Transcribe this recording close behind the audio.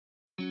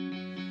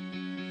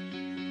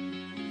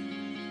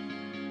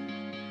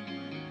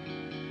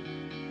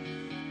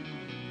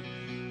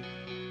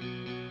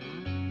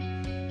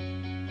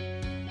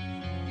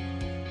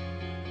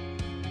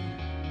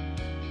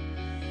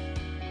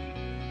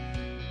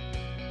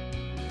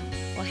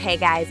Well, hey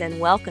guys, and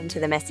welcome to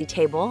The Messy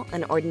Table,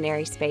 an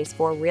ordinary space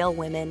for real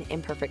women,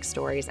 imperfect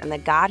stories, and the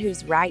God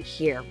who's right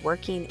here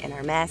working in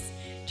our mess.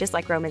 Just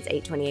like Romans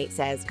 8:28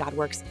 says, God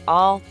works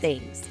all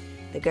things,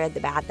 the good,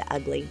 the bad, the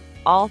ugly,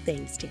 all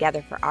things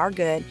together for our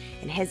good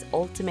and his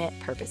ultimate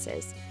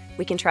purposes.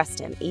 We can trust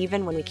him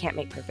even when we can't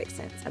make perfect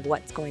sense of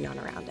what's going on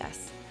around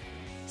us.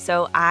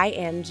 So I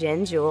am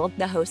Jen Jewell,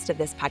 the host of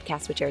this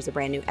podcast, which airs a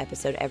brand new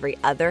episode every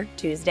other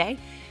Tuesday.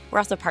 We're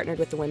also partnered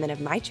with the women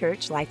of my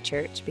church, Life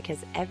Church, because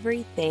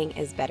everything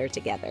is better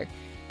together.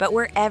 But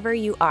wherever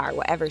you are,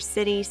 whatever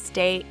city,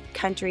 state,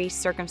 country,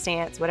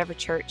 circumstance, whatever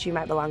church you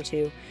might belong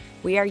to,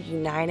 we are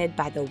united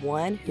by the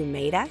one who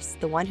made us,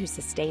 the one who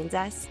sustains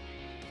us.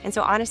 And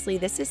so honestly,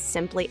 this is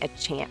simply a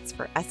chance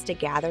for us to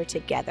gather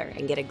together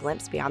and get a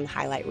glimpse beyond the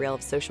highlight reel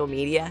of social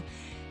media,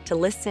 to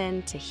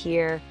listen, to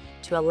hear,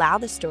 to allow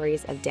the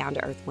stories of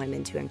down-to-earth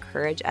women to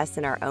encourage us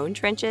in our own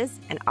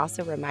trenches and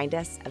also remind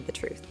us of the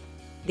truth.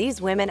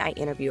 These women I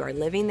interview are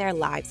living their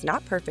lives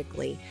not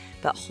perfectly,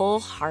 but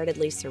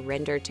wholeheartedly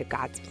surrendered to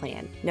God's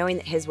plan, knowing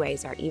that his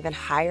ways are even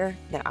higher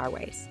than our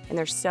ways. And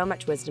there's so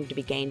much wisdom to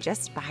be gained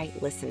just by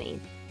listening.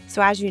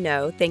 So as you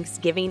know,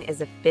 Thanksgiving is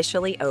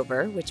officially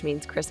over, which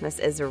means Christmas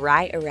is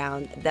right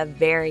around the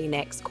very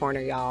next corner,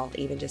 y'all.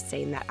 Even just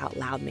saying that out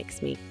loud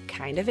makes me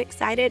kind of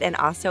excited and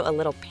also a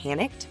little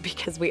panicked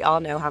because we all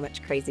know how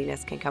much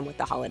craziness can come with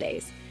the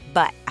holidays.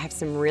 But I have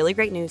some really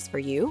great news for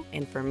you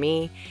and for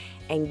me,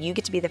 and you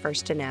get to be the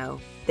first to know.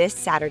 This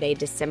Saturday,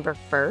 December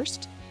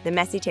 1st, the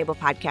Messy Table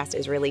podcast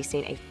is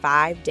releasing a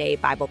 5-day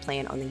Bible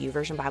plan on the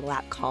YouVersion Bible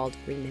app called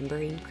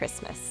Remembering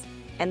Christmas.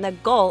 And the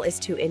goal is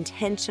to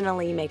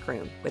intentionally make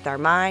room with our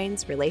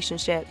minds,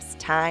 relationships,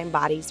 time,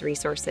 bodies,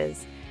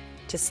 resources,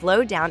 to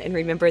slow down and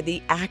remember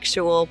the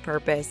actual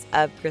purpose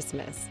of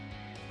Christmas.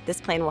 This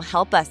plan will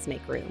help us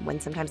make room when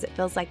sometimes it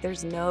feels like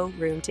there's no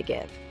room to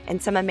give.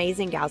 And some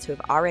amazing gals who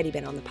have already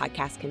been on the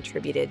podcast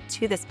contributed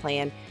to this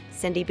plan: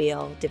 Cindy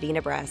Beal,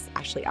 Davina Bress,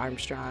 Ashley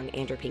Armstrong,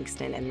 Andra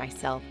Pinkston, and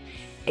myself.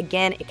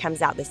 Again, it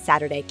comes out this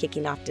Saturday,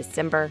 kicking off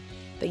December.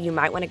 But you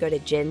might want to go to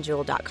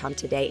jenjewell.com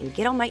today and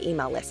get on my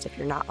email list if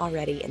you're not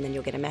already, and then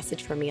you'll get a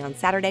message from me on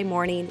Saturday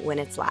morning when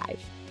it's live.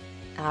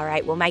 All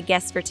right, well, my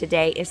guest for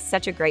today is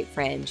such a great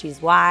friend.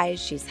 She's wise,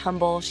 she's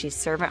humble, she's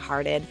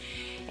servant-hearted,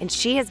 and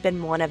she has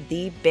been one of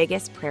the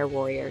biggest prayer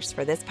warriors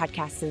for this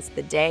podcast since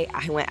the day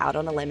I went out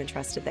on a limb and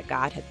trusted that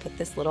God had put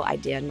this little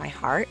idea in my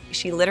heart.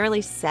 She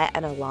literally set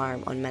an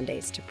alarm on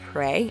Mondays to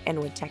pray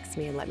and would text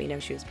me and let me know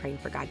she was praying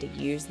for God to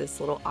use this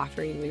little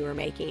offering we were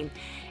making.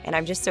 And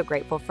I'm just so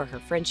grateful for her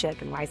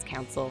friendship and wise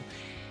counsel.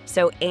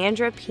 So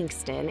Andra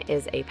Pinkston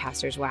is a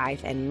pastor's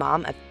wife and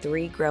mom of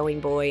 3 growing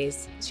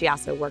boys. She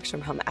also works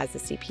from home as a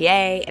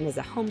CPA and is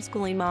a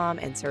homeschooling mom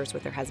and serves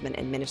with her husband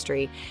in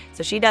ministry.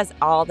 So she does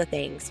all the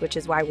things, which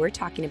is why we're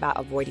talking about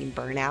avoiding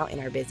burnout in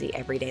our busy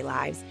everyday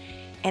lives,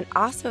 and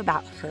also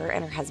about her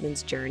and her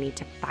husband's journey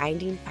to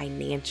finding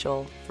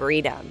financial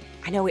freedom.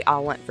 I know we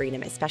all want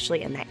freedom,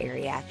 especially in that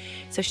area.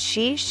 So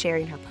she's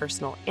sharing her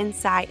personal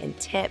insight and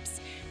tips,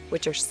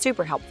 which are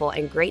super helpful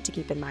and great to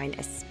keep in mind,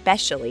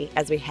 especially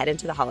as we head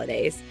into the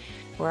holidays.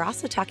 We're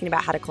also talking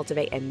about how to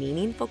cultivate a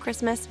meaningful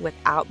Christmas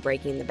without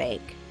breaking the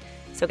bank.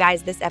 So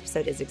guys, this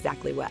episode is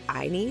exactly what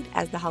I need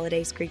as the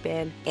holidays creep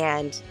in,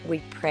 and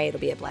we pray it'll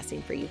be a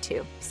blessing for you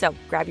too. So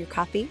grab your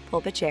coffee, pull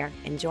up a chair,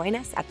 and join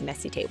us at the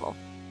Messy Table.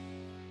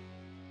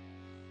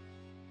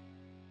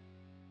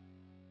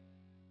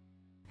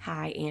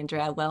 Hi,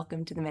 Andra.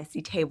 Welcome to the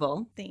Messy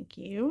Table. Thank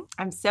you.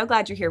 I'm so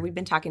glad you're here. We've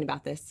been talking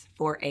about this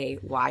for a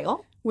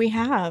while. We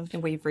have.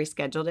 And we've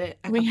rescheduled it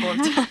a couple of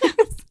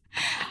times.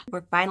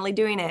 We're finally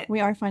doing it. We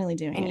are finally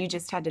doing it. And you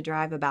just had to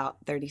drive about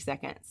 30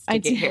 seconds to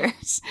get here.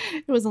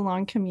 It was a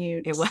long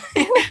commute. It was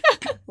a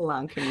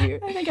long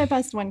commute. I think I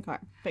passed one car,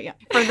 but yeah.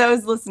 For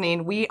those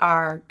listening, we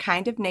are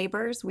kind of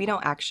neighbors. We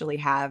don't actually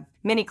have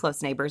many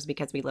close neighbors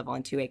because we live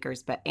on 2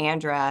 acres, but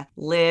Andra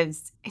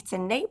lives, it's a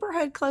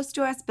neighborhood close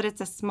to us, but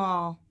it's a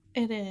small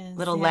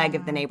little leg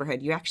of the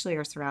neighborhood. You actually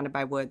are surrounded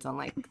by woods on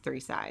like 3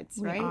 sides,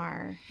 right? We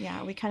are.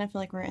 Yeah, we kind of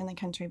feel like we're in the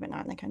country, but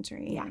not in the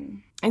country. Yeah.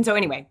 And so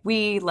anyway,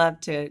 we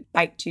love to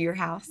bike to your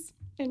house.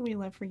 And we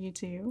love for you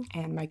too.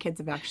 And my kids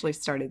have actually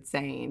started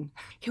saying,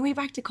 can we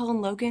bike to Cole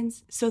and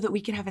Logan's so that we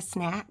can have a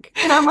snack?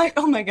 And I'm like,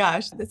 oh my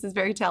gosh, this is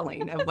very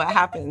telling of what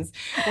happens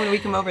when we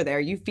come over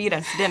there. You feed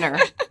us dinner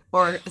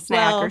or a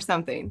snack or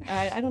something.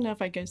 I don't know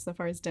if I go so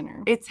far as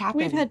dinner. It's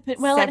happened. We've had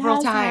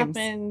several times.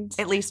 Happened,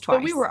 at least twice.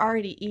 But we were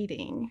already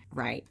eating.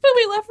 Right. But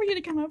we love for you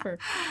to come over.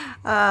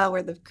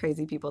 We're the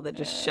crazy people that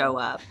just show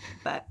up.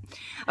 But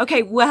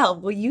okay, well,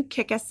 will you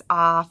kick us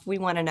off? We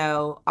want to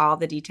know all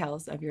the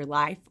details of your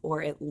life,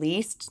 or at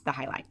least the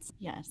highlights.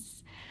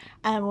 Yes.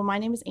 Well, my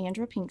name is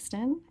Andra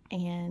Pinkston,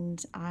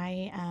 and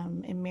I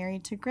am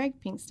married to Greg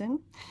Pinkston.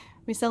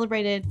 We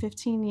celebrated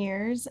 15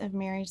 years of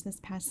marriage this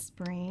past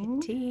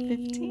spring.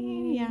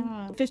 15,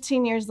 yeah.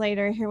 15 years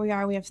later, here we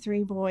are. We have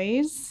 3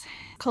 boys.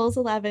 Cole's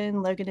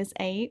 11, Logan is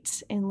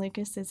 8, and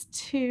Lucas is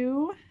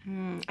 2.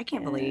 I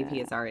can't believe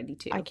he is already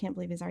 2. I can't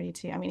believe he's already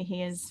 2. I mean,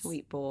 he is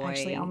sweet boy.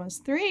 Actually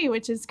almost 3,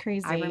 which is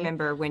crazy. I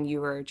remember when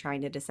you were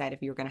trying to decide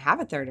if you were going to have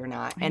a third or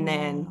not. And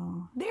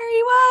then there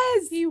he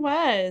was. He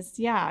was.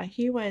 Yeah,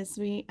 he was.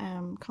 We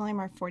call him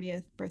our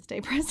 40th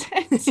birthday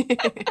present.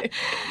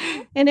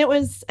 And it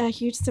was a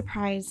huge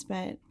surprise.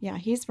 But yeah,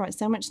 he's brought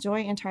so much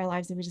joy into our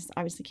lives that we just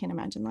obviously can't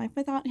imagine life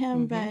without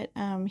him. But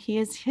he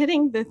is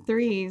hitting the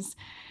 3s.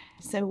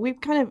 So we've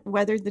kind of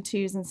weathered the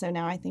 2s, and so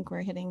now I think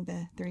we're hitting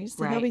the 3s.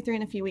 So he'll be 3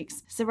 in a few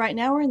weeks. So right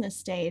now we're in the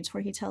stage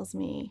where he tells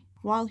me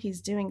while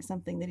he's doing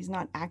something that he's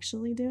not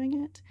actually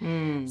doing it.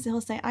 So he'll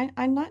say,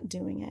 I'm not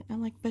doing it.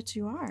 I'm like, but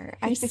you are.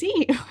 I see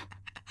you.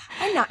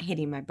 I'm not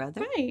hitting my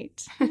brother.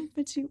 Right.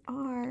 But you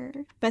are.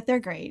 But they're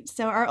great.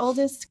 So our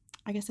oldest,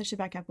 I guess I should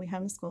back up, we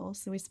homeschool,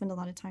 so we spend a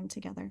lot of time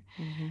together.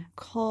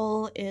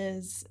 Cole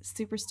is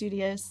super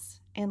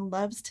studious and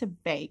loves to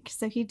bake.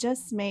 So he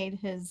just made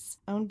his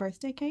own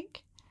birthday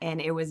cake. And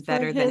it was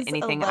better than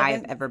anything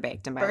I've ever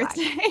baked in my life.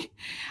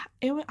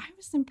 I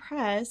was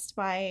impressed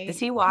by... Does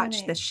he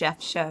watch the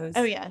chef shows?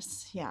 Oh,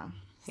 yes. Yeah.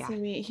 So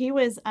he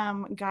was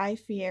Guy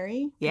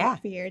Fieri. Yeah.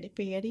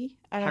 Fieri.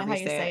 I don't know how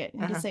you say it.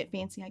 You just say it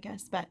fancy, I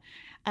guess. But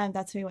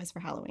that's who he was for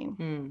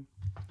Halloween.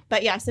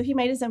 But yeah, so he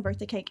made his own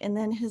birthday cake. And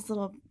then his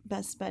little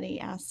best buddy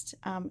asked,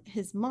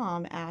 his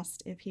mom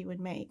asked if he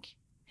would make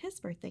his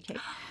birthday cake.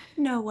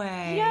 No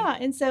way. Yeah.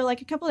 And so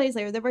like a couple of days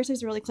later, their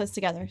birthdays were really close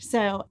together.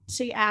 So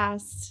she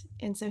asked,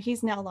 and so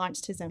he's now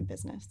launched his own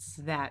business.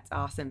 That's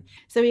awesome.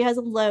 So he has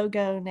a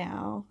logo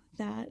now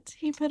that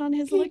he put on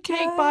his little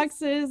cake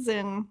boxes.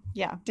 And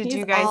yeah. Did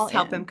you guys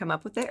help him come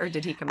up with it, or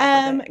did he come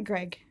up with it?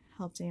 Greg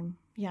helped him.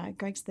 Yeah,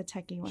 Greg's the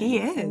techie one. He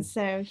is. And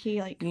so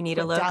he you need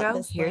a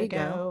logo? Here logo, you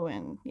go.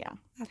 And yeah.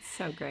 That's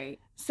so great.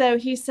 So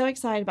he's so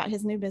excited about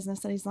his new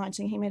business that he's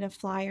launching. He made a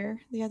flyer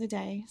the other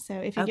day. So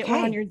if you get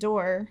one on your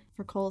door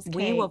for Cole's Cakes.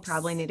 We will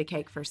probably need a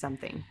cake for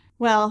something.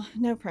 Well,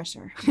 no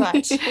pressure,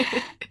 but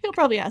he'll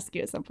probably ask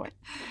you at some point.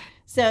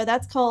 So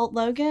that's Cole.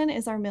 Logan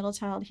is our middle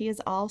child. He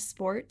is all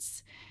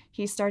sports.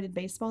 He started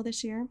baseball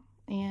this year,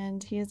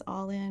 and he is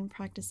all in,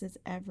 practices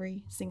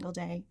every single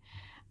day.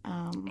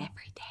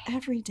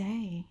 Every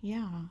day.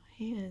 Yeah,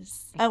 he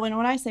is. Oh, and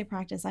when I say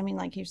practice, I mean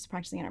like he's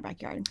practicing in our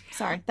backyard.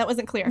 Sorry, that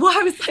wasn't clear. Well,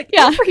 I was like,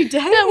 every day?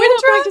 No, we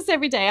don't practice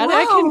every day.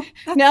 Wow.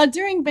 Now,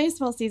 during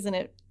baseball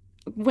season,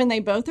 when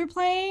they both are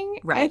playing,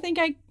 I think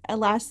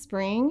last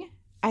spring,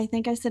 I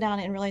think I sat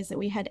down and realized that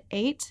we had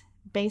 8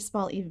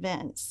 baseball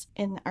events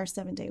in our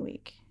 7-day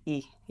week.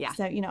 Yeah.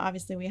 So,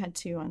 obviously we had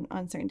 2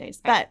 on certain days.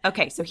 But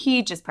okay, so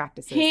he just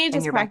practices.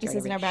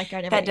 In our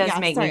backyard. That does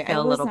make me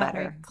feel a little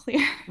better. Very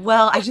clear.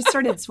 Well, I just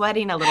started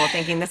sweating a little,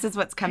 thinking this is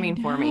what's coming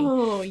for me.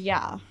 Oh,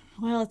 yeah.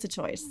 Well, it's a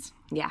choice.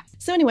 Yeah.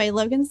 So anyway,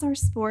 Logan's our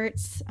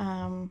sports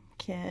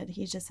kid.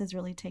 He just has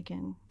really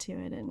taken to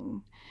it,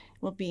 and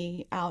will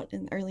be out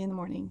early in the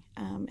morning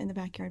in the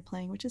backyard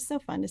playing, which is so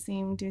fun to see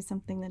him do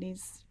something that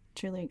he's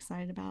truly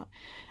excited about.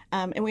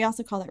 And we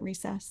also call that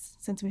recess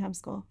since we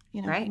homeschool.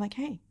 Right. I'm like,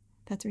 hey,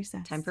 that's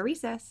recess. Time for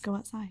recess. Go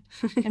outside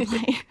and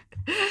play.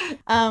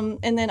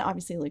 And then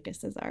obviously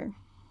Lucas is our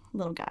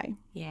little guy.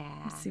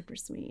 Yeah. He's super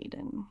sweet,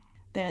 and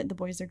the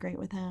boys are great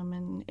with him.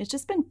 And it's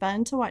just been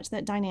fun to watch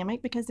that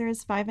dynamic because there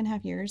is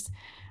 5.5 years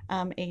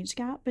age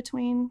gap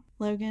between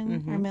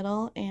Logan, our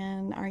middle,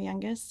 and our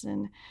youngest.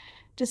 And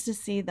just to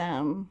see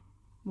them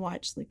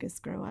watch Lucas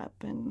grow up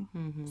and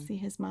see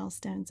his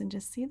milestones and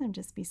just see them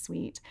just be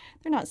sweet.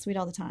 They're not sweet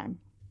all the time,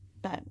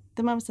 but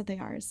the moments that they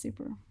are is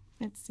super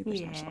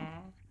special.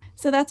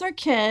 So that's our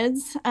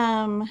kids.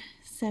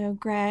 So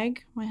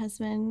Greg, my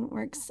husband,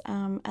 works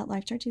at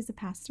Life Church. He's a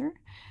pastor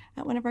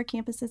at one of our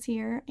campuses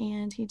here,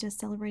 and he just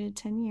celebrated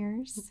 10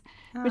 years,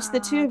 which the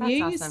two of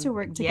you used to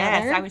work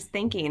together. Yes, I was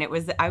thinking it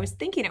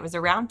was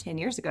around 10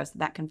 years ago, so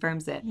that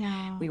confirms it.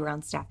 Yeah. We were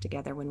on staff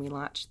together when we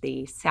launched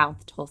the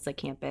South Tulsa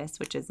campus,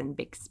 which is in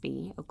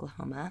Bixby,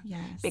 Oklahoma.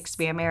 Yes.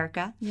 Bixby,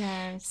 America.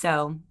 Yes.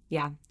 So,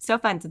 yeah, so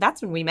fun. So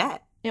that's when we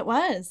met. It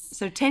was.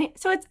 So it's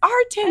our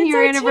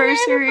 10-year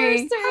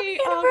anniversary. Happy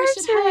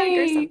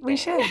anniversary. We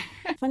should.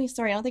 Funny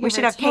story. I don't think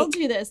I ever told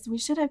you this. We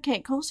should have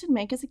cake. Cole should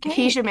make us a cake.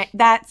 He should make.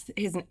 That's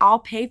his. I'll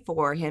pay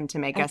for him to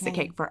make us a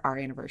cake for our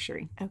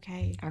anniversary.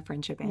 Okay. Our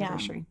friendship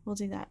anniversary. Yeah, we'll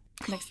do that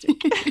next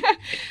week.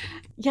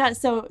 Yeah.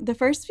 So the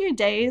first few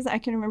days, I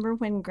can remember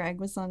when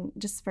Greg was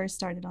just first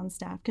started on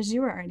staff, because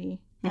you were already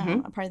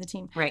a part of the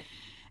team. Right.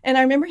 And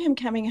I remember him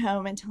coming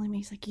home and telling me,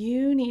 he's like,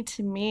 you need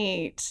to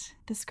meet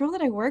this girl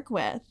that I work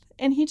with.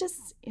 And he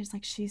was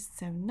like, she's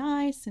so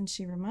nice, and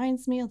she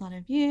reminds me a lot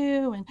of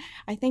you, and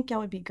I think y'all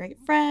would be great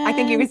friends. I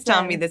think he was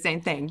telling me the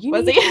same thing.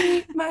 Was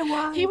he? My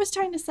wife. He was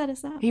trying to set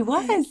us up. He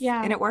was.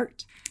 Yeah. And it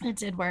worked. It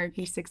did work.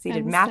 He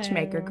succeeded.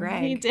 Matchmaker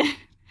Greg. He did.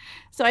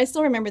 So I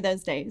still remember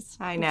those days.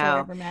 I know. Before we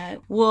ever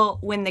met. Well,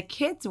 when the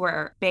kids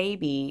were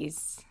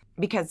babies,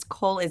 because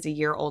Cole is a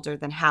year older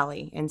than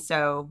Hallie. And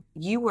so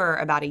you were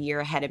about a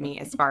year ahead of me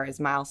as far as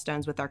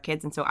milestones with our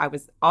kids. And so I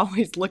was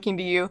always looking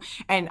to you.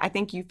 And I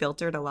think you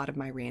filtered a lot of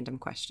my random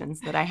questions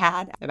that I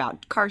had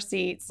about car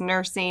seats,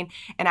 nursing.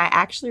 And I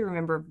actually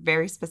remember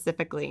very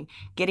specifically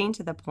getting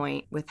to the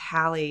point with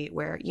Hallie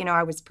where,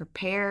 I was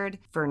prepared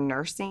for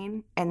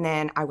nursing, and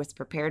then I was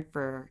prepared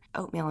for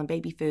oatmeal and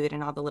baby food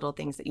and all the little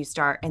things that you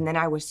start. And then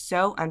I was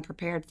so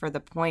unprepared for the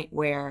point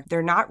where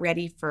they're not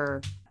ready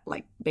for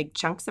like big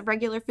chunks of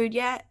regular food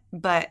yet,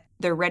 but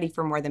they're ready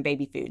for more than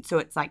baby food. So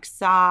it's like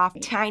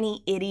soft,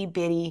 tiny, itty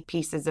bitty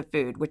pieces of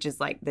food, which is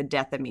like the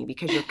death of me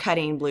because you're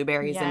cutting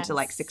blueberries into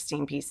like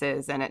 16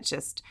 pieces and it's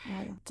just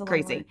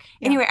crazy.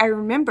 Yeah. Anyway, I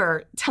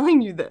remember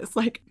telling you this,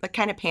 like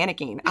kind of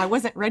panicking. I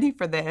wasn't ready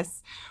for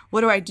this.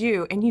 What do I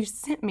do? And you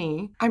sent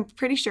me, I'm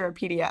pretty sure, a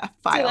PDF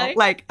file,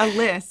 like a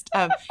list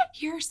of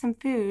here are some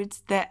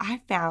foods that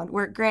I found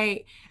work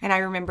great. And I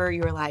remember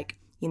you were like,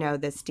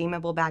 the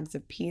steamable bags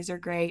of peas are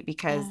great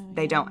because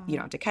you don't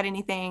have to cut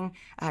anything.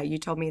 You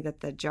told me that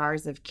the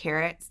jars of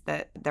carrots,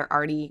 that they're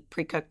already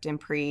pre-cooked and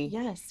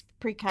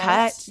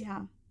pre-cut.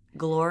 Yeah.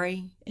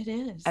 Glory. It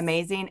is.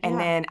 Amazing. And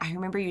then I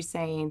remember you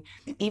saying,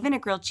 even a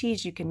grilled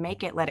cheese, you can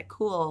make it, let it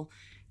cool,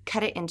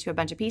 cut it into a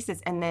bunch of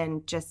pieces, and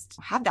then just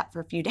have that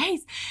for a few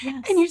days.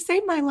 Yes. And you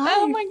saved my life.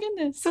 Oh, my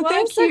goodness. So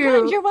thank you.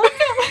 Glad. You're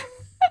welcome.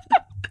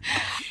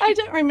 I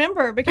don't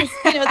remember because,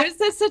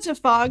 there's such a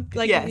fog.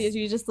 Like,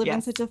 you just live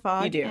in such a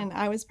fog. You do. And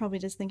I was probably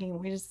just thinking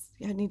we just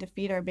need to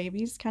feed our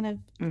babies kind of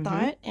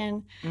thought.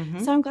 And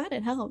so I'm glad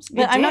it helped.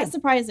 But I'm not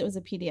surprised it was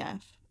a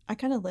PDF. I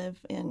kind of live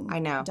in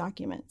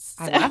documents.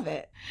 So. I love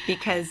it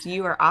because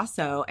you are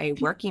also a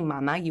working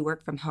mama. You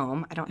work from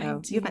home. I don't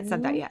know. You haven't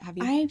said that yet, have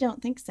you? I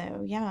don't think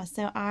so. Yeah.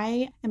 So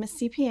I am a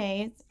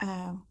CPA.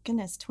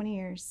 20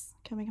 years.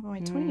 Coming up on my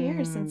 20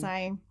 years since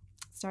I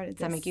started this.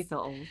 Does that make you feel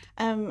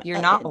old?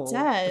 You're not old.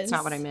 Does. That's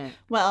not what I meant.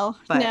 Well,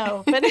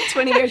 no. But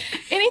 20 years.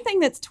 Anything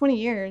that's 20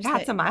 years.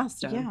 That's a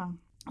milestone.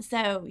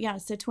 Yeah.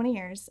 So 20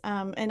 years.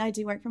 And I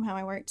do work from home.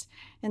 I worked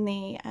in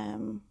the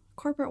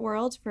corporate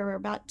world for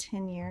about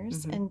 10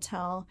 years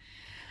until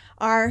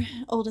our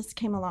oldest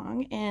came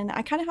along. And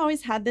I kind of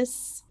always had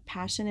this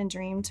passion and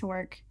dream to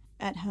work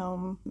at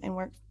home and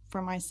work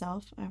for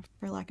myself,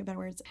 for lack of better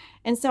words.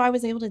 And so I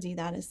was able to do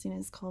that as soon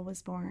as Cole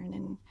was born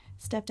and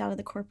stepped out of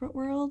the corporate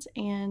world.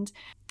 And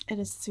it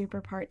is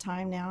super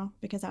part-time now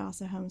because I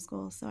also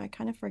homeschool. So I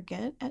kind of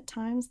forget at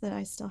times that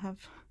I still have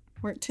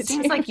work to do.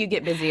 Seems like you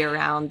get busy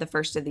around the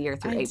first of the year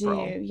through April.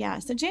 I do, yeah.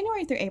 So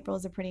January through April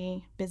is a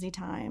pretty busy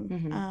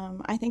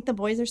time. I think the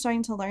boys are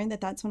starting to learn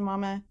that that's when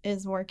mama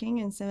is working.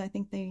 And so I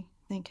think they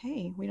think,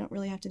 hey, we don't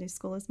really have to do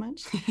school as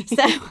much. So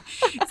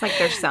it's like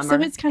their summer.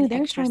 So it's kind of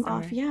their time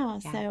off. Yeah.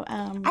 So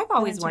I've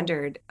always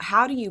wondered,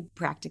 how do you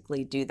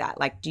practically do that?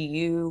 Like, do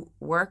you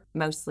work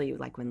mostly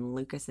like when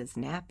Lucas is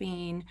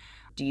napping?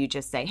 Do you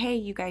just say, hey,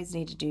 you guys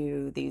need to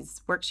do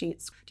these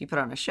worksheets? Do you put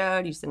on a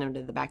show? Do you send them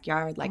to the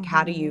backyard? Like,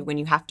 how do you, when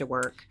you have to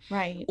work?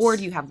 Right. Or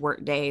do you have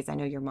work days? I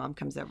know your mom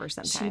comes over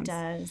sometimes. She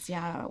does,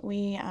 yeah.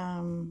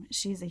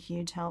 She's a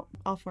huge help.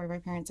 All four of our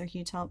parents are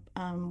huge help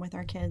with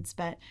our kids.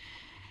 But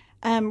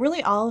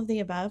really all of the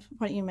above,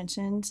 what you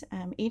mentioned,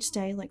 each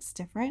day looks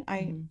different.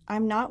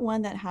 I'm not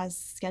one that has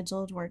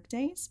scheduled work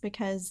days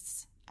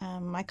because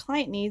my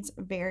client needs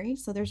vary.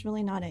 So there's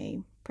really not a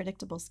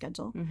predictable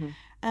schedule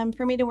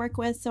for me to work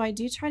with. So I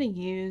do try to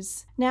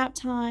use nap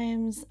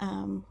times.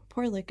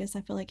 Poor Lucas,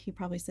 I feel like he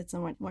probably sits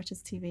and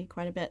watches TV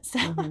quite a bit.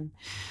 So,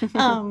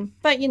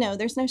 but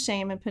there's no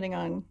shame in putting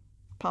on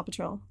Paw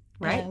Patrol.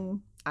 Right.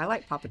 I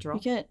like Paw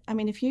Patrol.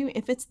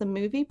 If it's the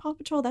movie Paw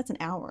Patrol, that's an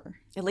hour.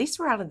 At least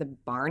we're out of the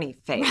Barney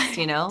phase,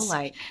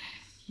 like.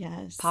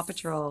 Yes. Paw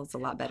Patrol is a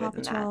lot better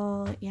than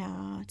that.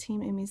 Yeah.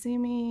 Team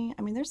Umizoomi.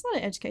 There's a lot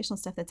of educational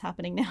stuff that's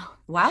happening now.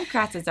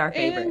 Wildcrats is our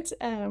favorite.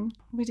 And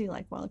we do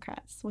like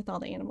Wildcrats with all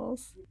the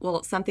animals.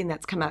 Well, something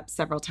that's come up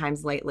several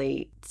times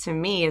lately to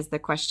me is the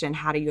question,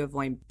 how do you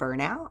avoid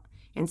burnout?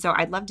 And so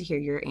I'd love to hear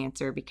your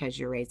answer because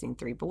you're raising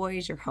 3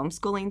 boys, you're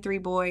homeschooling 3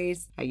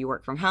 boys, you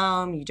work from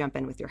home, you jump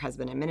in with your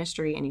husband in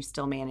ministry, and you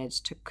still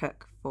manage to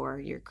cook for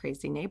your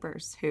crazy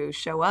neighbors who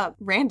show up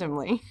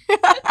randomly.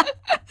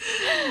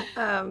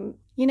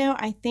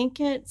 I think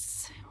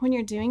it's when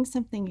you're doing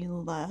something you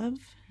love,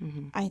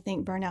 I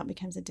think burnout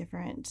becomes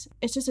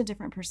it's just a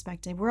different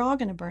perspective. We're all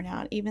going to burn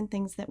out, even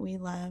things that we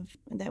love,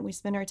 that we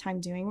spend our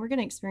time doing. We're going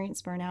to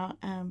experience burnout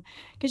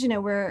because,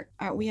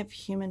 we have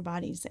human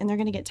bodies and they're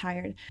going to get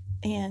tired.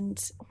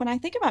 And when I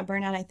think about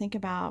burnout, I think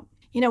about,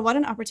 what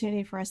an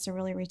opportunity for us to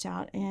really reach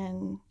out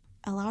and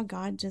allow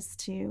God just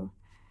to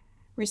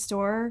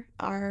restore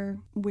our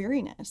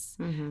weariness.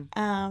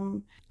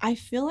 I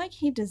feel like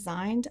he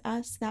designed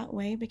us that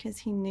way because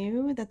he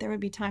knew that there would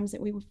be times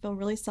that we would feel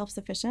really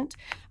self-sufficient.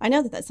 I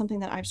know that that's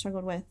something that I've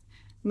struggled with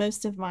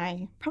most of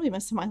my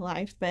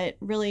life, but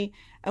really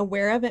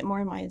aware of it more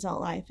in my adult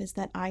life is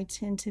that I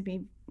tend to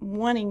be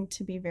wanting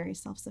to be very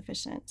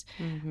self-sufficient.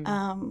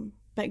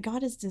 But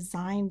God has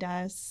designed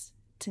us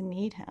to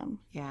need him.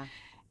 Yeah.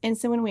 And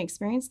so when we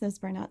experience those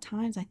burnout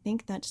times, I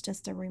think that's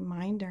just a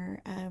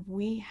reminder of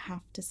we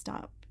have to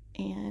stop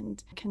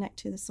and connect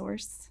to the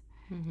source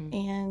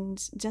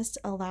and just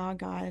allow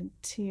God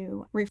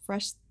to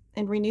refresh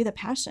and renew the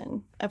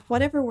passion of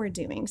whatever we're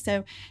doing.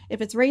 So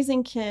if it's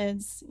raising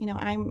kids,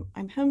 I'm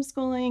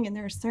homeschooling, and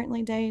there are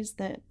certainly days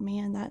that,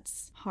 man,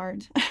 that's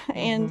hard.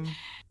 And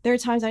there are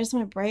times I just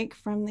want to break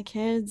from the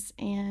kids,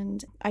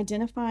 and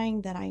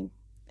identifying that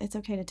it's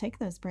okay to take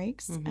those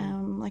breaks.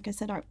 Like I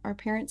said, our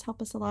parents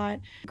help us a lot.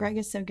 Greg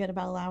is so good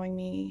about allowing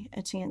me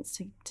a chance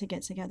to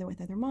get together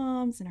with other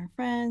moms and our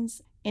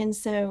friends. And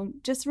so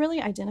just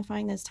really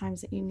identifying those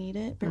times that you need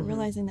it, but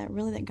realizing that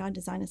really that God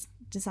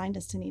designed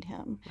us to need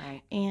him.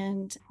 Right.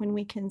 And when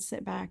we can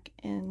sit back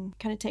and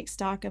kind of take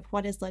stock of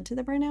what has led to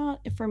the burnout,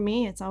 for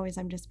me, it's always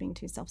I'm just being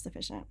too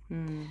self-sufficient.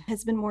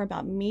 It's been more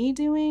about me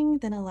doing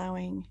than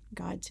allowing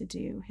God to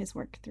do his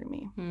work through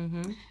me.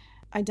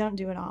 I don't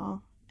do it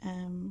all.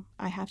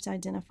 I have to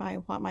identify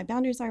what my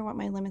boundaries are, what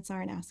my limits are,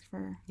 and ask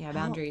for help.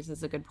 Boundaries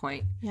is a good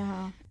point.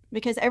 Yeah.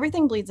 Because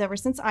everything bleeds over.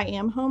 Since I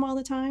am home all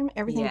the time,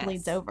 everything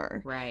bleeds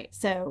over. Right.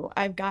 So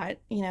I've got,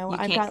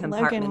 I've can't got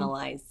Logan.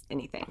 compartmentalize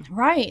anything.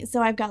 Right.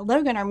 So I've got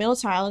Logan, our middle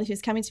child,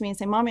 who's coming to me and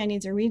saying, Mommy, I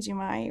need to read you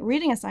my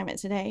reading assignment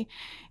today.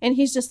 And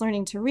he's just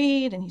learning to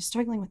read, and he's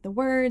struggling with the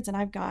words. And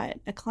I've got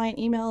a client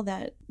email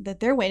that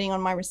they're waiting on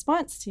my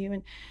response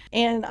to.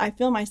 And I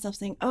feel myself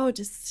saying,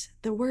 just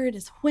the word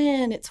is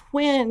when. It's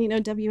when,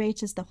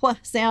 WH is the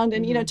wh sound.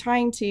 And,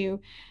 trying to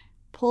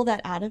pull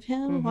that out of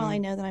him while I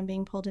know that I'm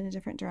being pulled in a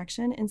different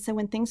direction. And so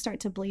when things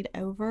start to bleed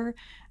over,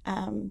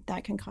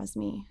 that can cause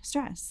me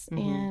stress.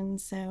 And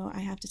so I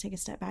have to take a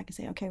step back and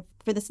say, okay,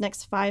 for this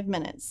next 5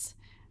 minutes,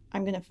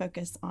 I'm going to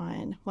focus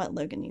on what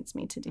Logan needs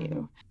me to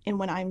do. And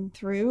when I'm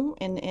through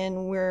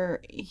and where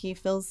he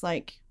feels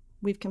like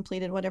we've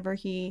completed whatever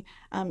he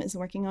is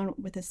working on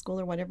with his school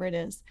or whatever it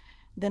is,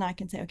 then I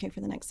can say, okay, for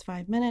the next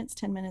 5 minutes,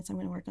 10 minutes, I'm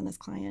going to work on this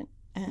client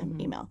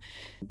email.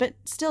 But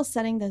still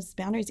setting those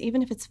boundaries,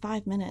 even if it's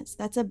 5 minutes,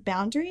 that's a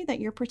boundary that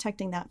you're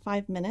protecting that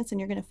 5 minutes,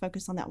 and you're going to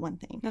focus on that one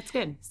thing. That's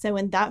good. So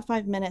in that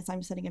 5 minutes,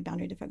 I'm setting a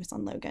boundary to focus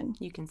on Logan.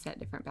 You can set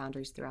different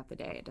boundaries throughout the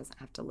day. It doesn't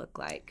have to look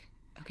like,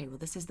 okay, well,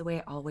 this is the way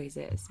it always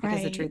is.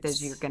 Because the truth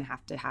is you're going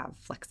to have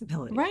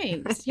flexibility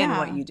in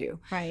what you do.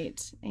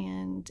 Right.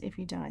 And if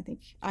you don't, I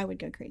think I would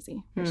go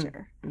crazy for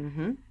sure.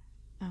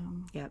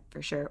 Yeah,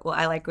 for sure. Well,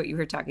 I like what you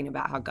were talking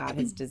about, how God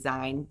has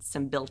designed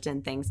some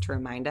built-in things to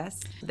remind us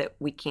that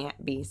we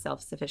can't be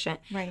self-sufficient.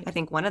 Right. I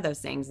think one of those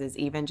things is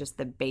even just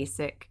the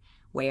basic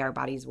way our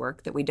bodies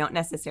work, that we don't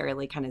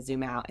necessarily kind of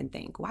zoom out and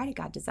think, why did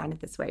God design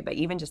it this way? But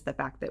even just the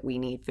fact that we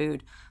need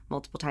food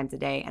multiple times a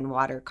day and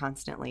water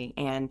constantly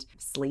and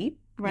sleep,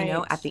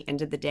 at the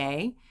end of the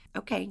day,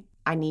 okay,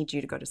 I need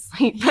you to go to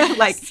sleep.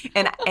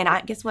 and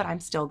I guess what? I'm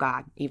still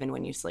God, even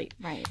when you sleep.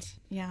 Right.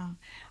 Yeah.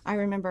 I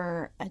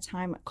remember a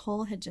time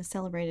Cole had just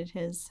celebrated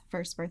his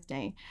first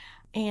birthday,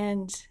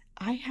 and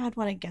I had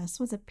what I guess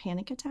was a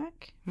panic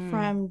attack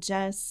from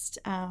just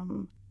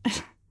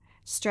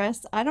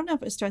stress. I don't know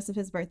if it was stress of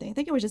his birthday. I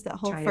think it was just that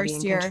whole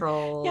first year.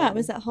 Yeah, it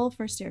was that whole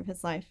first year of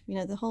his life.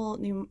 The whole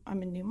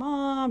I'm a new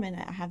mom, and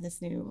I have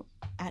this new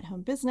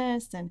at-home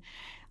business, and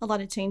a lot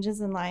of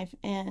changes in life.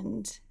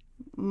 And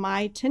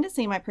my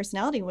tendency, my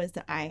personality was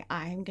that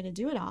I'm going to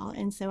do it all.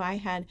 And so I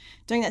had,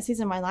 during that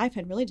season of my life,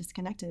 had really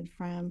disconnected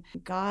from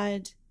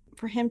God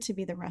for him to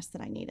be the rest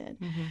that I needed.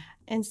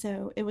 And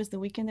so it was the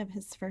weekend of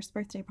his first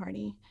birthday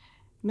party,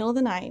 middle of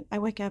the night. I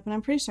wake up and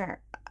I'm pretty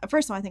sure,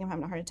 first of all, I think I'm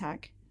having a heart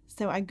attack.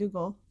 So I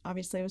Google,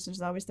 obviously, which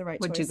is always the right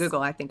choice. What'd you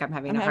Google? I think I'm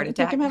having a heart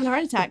attack. I think I'm having a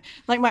heart attack.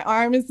 Like my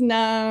arm is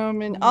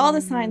numb and all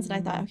the signs that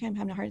I thought, okay, I'm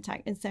having a heart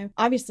attack. And so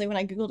obviously when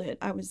I Googled it,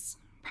 I was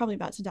probably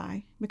about to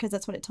die because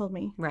that's what it told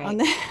me on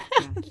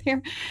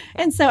there.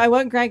 And so I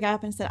woke Greg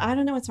up and said, I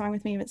don't know what's wrong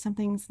with me, but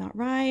something's not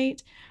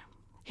right.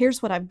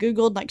 Here's what I've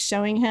Googled, like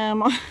showing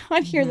him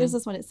on here. This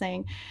is what it's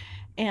saying.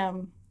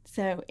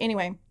 So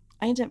anyway,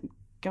 I ended up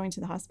going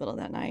to the hospital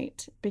that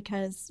night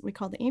because we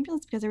called the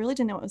ambulance because I really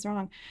didn't know what was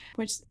wrong,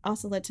 which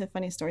also led to a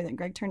funny story that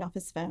Greg turned off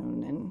his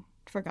phone and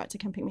forgot to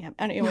come pick me up.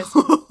 And it was,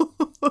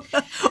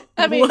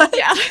 I mean, what?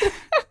 Yeah.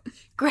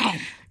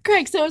 Greg.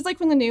 So it was like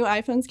when the new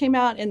iPhones came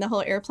out in the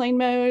whole airplane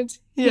mode.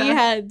 Yeah. He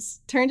had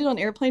turned it on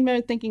airplane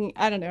mode thinking,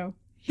 I don't know,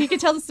 he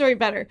could tell the story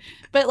better.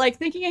 But like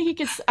thinking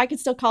I could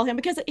still call him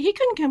because he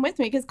couldn't come with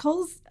me because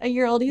Cole's a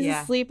year old. He's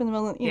asleep in the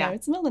middle of,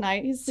 it's the middle of the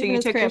night. He's sleeping in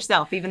his crib. So you took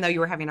yourself even though you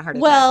were having a heart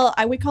attack? Well,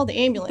 we called the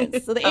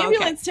ambulance. So the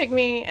ambulance took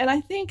me, and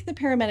I think the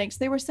paramedics,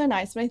 they were so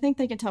nice, but I think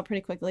they could tell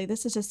pretty quickly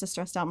this is just a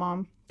stressed out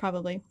mom,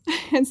 probably.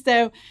 And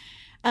so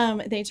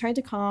they tried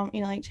to calm,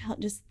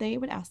 they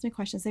would ask me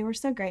questions. They were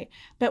so great.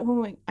 But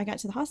when I got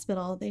to the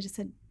hospital, they just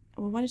said,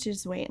 well, why don't you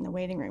just wait in the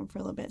waiting room for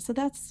a little bit? So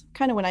that's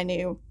kind of when I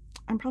knew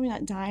I'm probably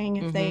not dying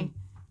if they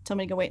told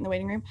me to go wait in the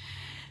waiting room.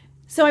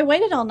 So I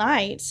waited all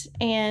night,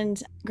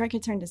 and Greg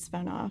had turned his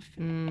phone off.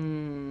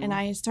 And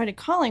I started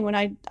calling when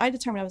I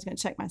determined I was going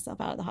to check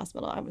myself out of the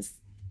hospital. I was,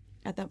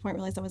 at that point,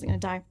 realized I wasn't going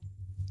to die.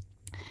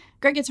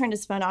 Greg had turned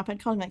his phone off.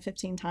 I'd called him like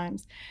 15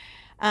 times.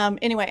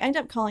 Anyway, I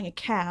ended up calling a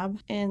cab,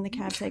 and the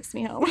cab takes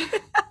me home.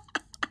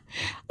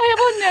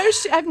 I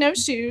have no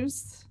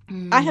shoes.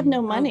 I have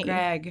no money. Oh,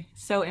 Greg,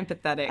 so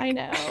empathetic. I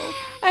know.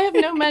 I have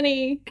no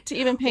money to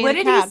even pay What the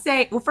did cab. he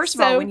say? Well, first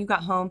of all, when you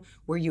got home,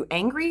 were you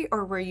angry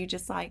or were you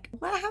just like,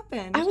 what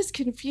happened? I was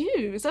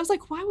confused. I was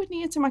like, why wouldn't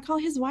he answer my call?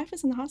 His wife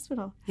is in the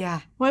hospital. Yeah.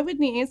 Why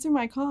wouldn't he answer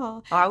my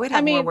call? Oh, I would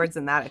have more words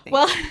than that, I think.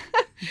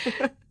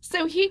 Well,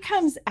 so he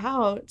comes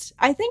out.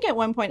 I think at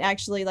one point,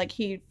 actually, like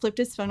he flipped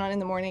his phone on in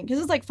the morning because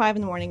it's like 5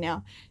 a.m.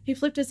 now. He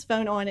flipped his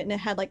phone on and it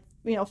had like,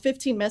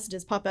 15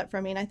 messages pop up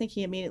from me. And I think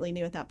he immediately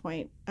knew at that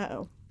point,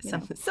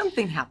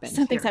 something happened.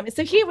 Something's happened.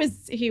 So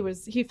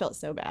he felt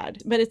so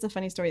bad. But it's a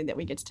funny story that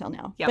we get to tell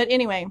now. Yep. But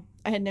anyway,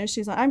 I had no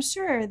shoes on. I'm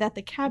sure that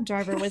the cab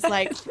driver was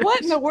like,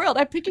 what in the world?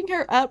 I'm picking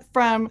her up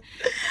from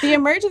the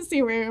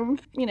emergency room,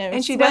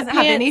 And she doesn't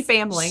have any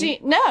family.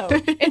 No.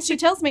 And she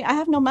tells me, I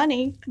have no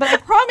money, but I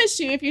promise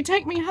you, if you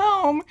take me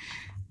home,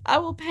 I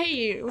will pay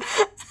you.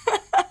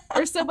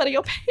 Or somebody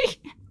will pay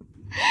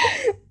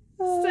you.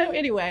 So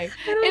anyway,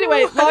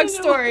 long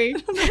story. I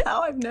don't know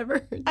how I've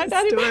never heard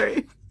this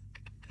story.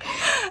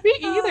 Me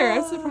either.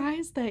 I'm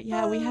surprised that,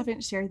 we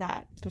haven't shared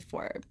that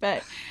before.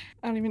 But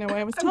I don't even know why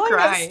I was telling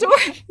that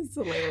story. It's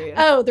hilarious.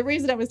 Oh, the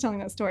reason I was telling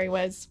that story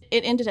was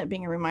it ended up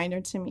being a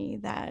reminder to me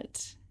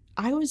that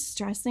I was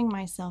stressing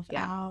myself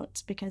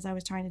out because I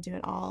was trying to do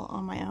it all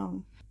on my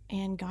own.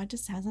 And God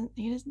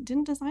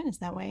didn't design us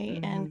that way.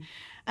 Mm-hmm.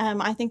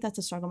 And I think that's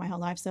a struggle my whole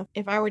life. So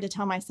if I were to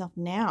tell myself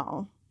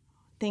now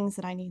things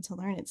that I need to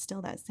learn, it's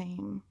still that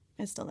same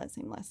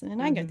lesson.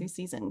 And I go through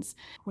seasons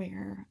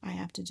where I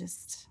have to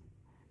just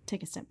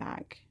take a step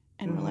back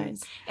and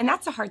realize. And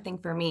that's a hard thing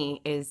for me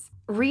is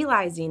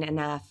realizing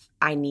enough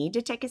I need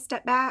to take a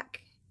step back.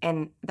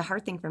 And the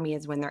hard thing for me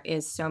is when there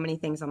is so many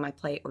things on my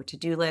plate or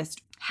to-do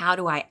list, how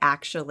do I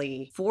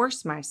actually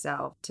force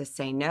myself to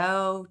say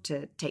no,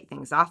 to take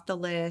things off the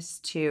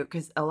list,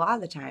 because a lot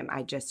of the time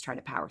I just try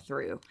to power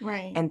through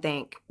and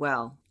think,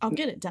 well, I'll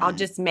get it done. I'll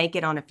just make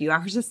it on a few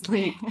hours of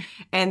sleep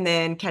and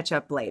then catch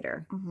up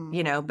later,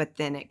 but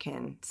then it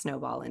can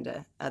snowball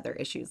into other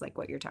issues like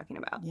what you're talking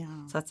about.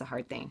 Yeah. So that's a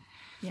hard thing.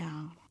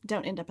 Yeah.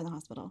 Don't end up in the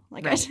hospital,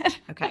 like I said.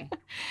 Okay.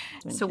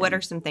 So what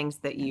are some things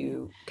that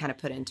you kind of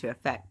put into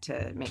effect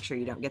to make sure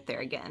you don't get there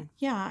again?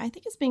 Yeah, I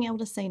think it's being able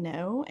to say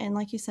no. And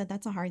like you said,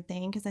 that's a hard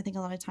thing because I think a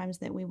lot of times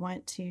that we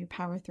want to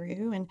power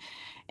through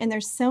and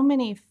there's so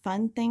many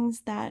fun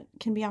things that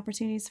can be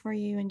opportunities for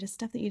you and just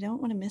stuff that you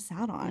don't want to miss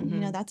out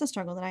on. That's a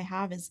struggle that I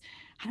have is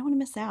I don't want to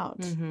miss out.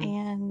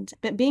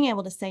 But being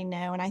able to say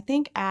no. And I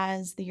think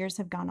as the years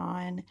have gone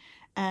on,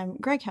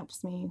 Greg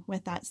helps me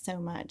with that so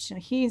much.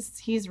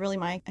 He's really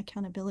my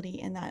accountability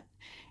in that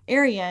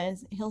area.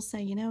 He'll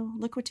say,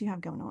 look what you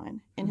have going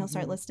on, and he'll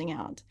start listing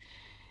out.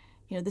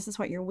 This is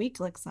what your week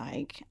looks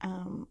like.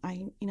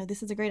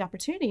 This is a great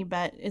opportunity,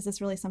 but is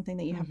this really something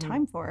that you have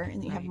time for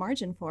and that you have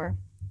margin for?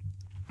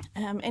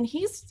 And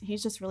he's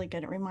just really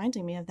good at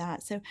reminding me of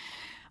that. So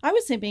I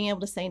would say being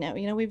able to say no.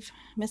 We've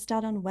missed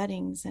out on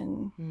weddings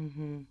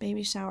and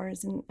baby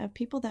showers and of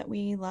people that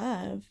we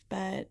love,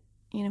 but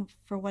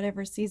for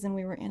whatever season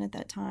we were in at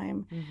that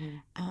time,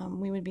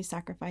 we would be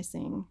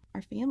sacrificing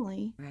our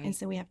family. Right. And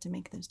so we have to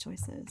make those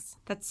choices.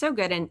 That's so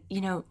good. And,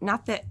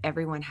 not that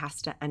everyone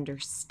has to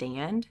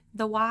understand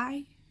the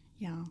why.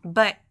 Yeah.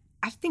 But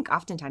I think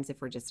oftentimes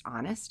if we're just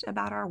honest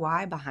about our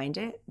why behind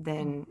it,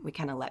 then we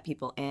kind of let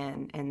people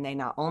in and they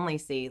not only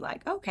see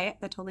like, okay,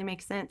 that totally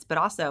makes sense, but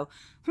also,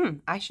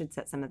 I should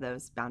set some of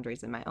those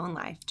boundaries in my own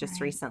life.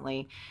 Just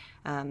recently,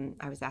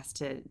 I was asked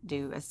to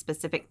do a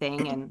specific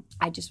thing and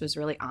I just was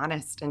really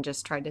honest and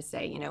just tried to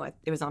say,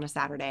 it was on a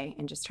Saturday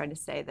and just tried to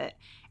say that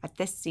at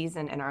this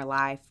season in our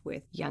life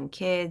with young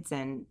kids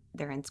and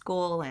they're in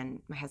school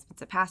and my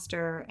husband's a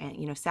pastor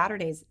and,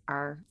 Saturdays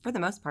are for the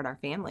most part our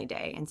family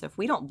day. And so if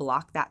we don't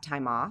block that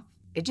time off,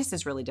 it just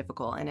is really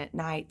difficult. And at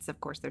nights,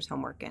 of course, there's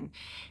homework and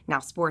now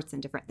sports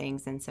and different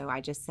things. And so I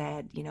just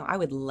said, I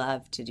would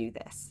love to do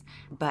this,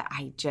 but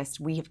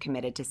we have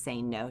committed to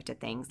saying no to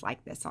things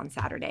like this on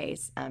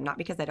Saturdays. Not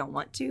because I don't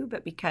want to,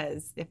 but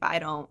because if I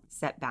don't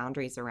set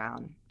boundaries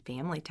around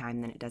family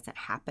time, then it doesn't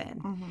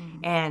happen.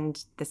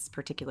 And this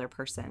particular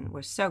person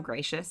was so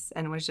gracious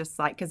and was just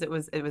like, because it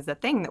was a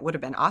thing that would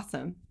have been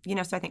awesome,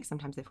 so I think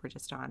sometimes if we're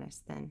just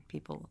honest, then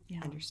people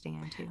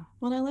understand too.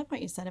 Well, I love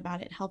what you said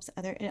about it helps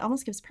it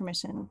almost gives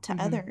permission to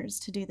others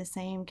to do the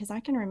same, because I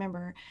can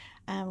remember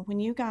when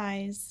you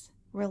guys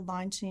were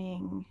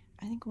launching,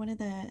 I think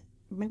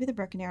maybe the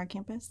Broken Arrow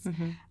campus.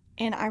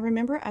 And I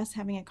remember us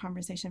having a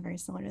conversation very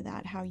similar to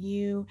that, how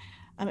you,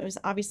 it was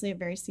obviously a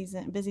very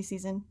busy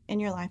season in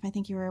your life. I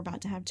think you were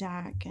about to have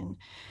Jack and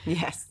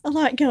a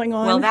lot going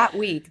on. Well, that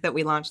week that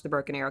we launched the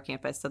Broken Arrow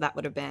campus, so that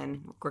would have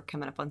been, we're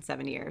coming up on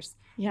 7 years.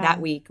 Yeah. That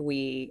week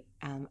we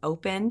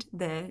opened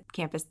the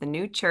campus, the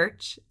new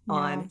church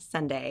on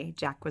Sunday.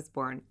 Jack was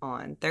born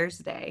on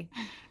Thursday.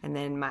 And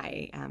then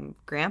my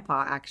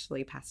grandpa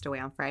actually passed away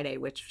on Friday,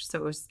 so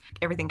it was,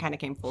 everything kind of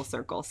came full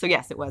circle. So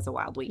yes, it was a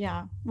wild week.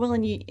 Yeah. Well,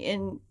 and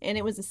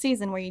it was a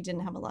season where you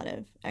didn't have a lot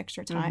of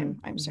extra time,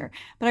 I'm sure.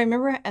 But I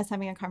remember us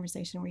having a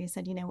conversation where you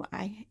said,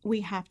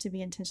 we have to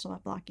be intentional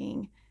about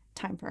blocking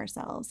time for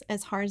ourselves.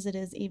 As hard as it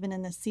is, even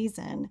in this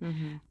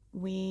season,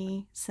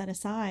 we set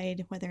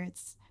aside, whether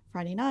it's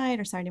Friday night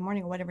or Saturday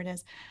morning or whatever it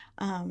is,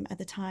 at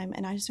the time.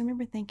 And I just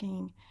remember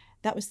thinking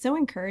that was so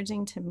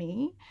encouraging to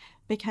me,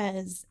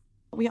 because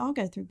we all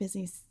go through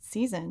busy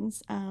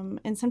seasons.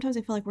 And sometimes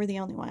I feel like we're the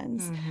only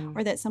ones,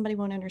 or that somebody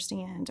won't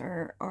understand,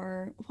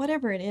 or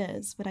whatever it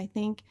is. But I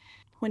think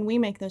when we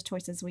make those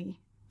choices, we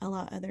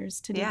allow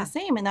others to do the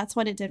same. And that's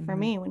what it did for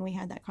me when we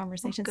had that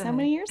conversation so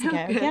many years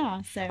ago.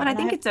 Yeah. So, and I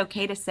think it's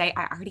okay to say,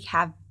 I already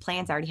have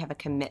plans. I already have a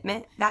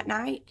commitment that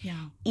night. Yeah.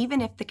 Even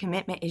if the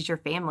commitment is your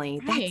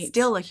family, that's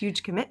still a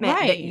huge commitment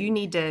that you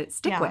need to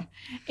stick with.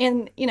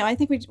 And, I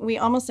think we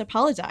almost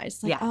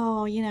apologized. Like,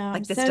 oh,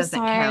 I'm this so doesn't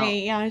sorry. count.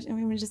 Yeah. I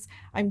mean,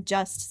 I'm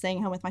just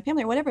staying home with my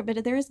family or whatever.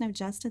 But there is no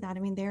just to that.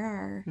 I mean,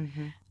 there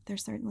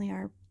certainly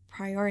are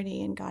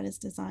priority, and God has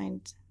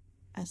designed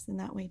us in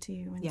that way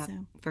too. And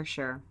so, for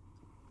sure.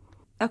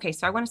 Okay,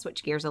 so I want to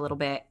switch gears a little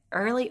bit.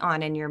 Early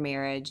on in your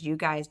marriage, you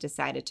guys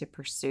decided to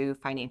pursue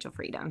financial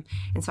freedom.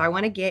 And so I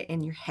want to get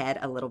in your head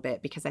a little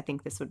bit, because I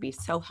think this would be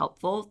so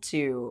helpful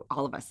to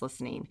all of us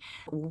listening.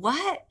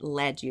 What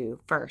led you,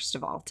 first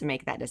of all, to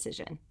make that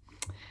decision?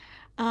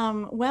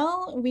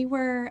 Well, we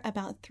were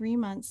about 3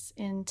 months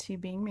into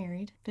being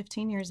married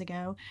 15 years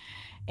ago.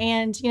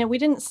 And, we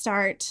didn't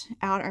start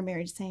out our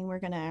marriage saying we're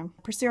going to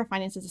pursue our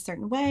finances a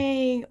certain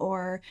way,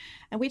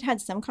 and we'd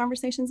had some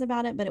conversations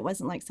about it, but it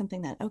wasn't like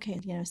something that, okay,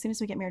 as soon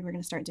as we get married, we're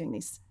going to start doing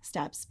these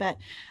steps. But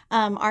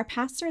our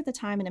pastor at the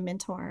time and a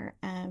mentor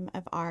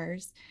of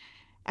ours,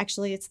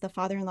 actually, it's the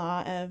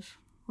father-in-law of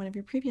one of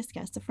your previous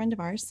guests, a friend of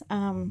ours,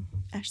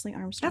 Ashley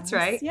Armstrong. That's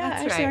right. Yeah,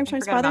 that's Ashley right.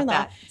 Armstrong's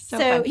father-in-law.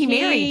 So he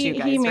married you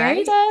guys, He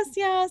married right? us,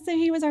 yeah. So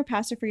he was our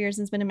pastor for years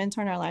and has been a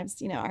mentor in our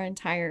lives, our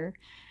entire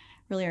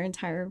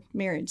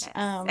marriage. Yes.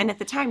 And at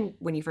the time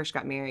when you first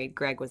got married,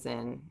 Greg was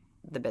in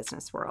the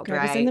business world, Greg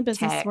right? was in the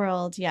business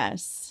world,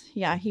 yes.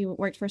 Yeah, he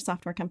worked for a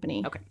software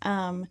company. Okay.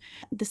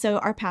 So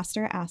our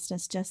pastor asked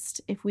us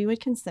just if we would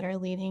consider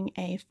leading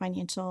a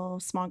financial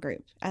small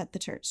group at the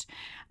church.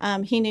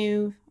 He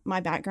knew my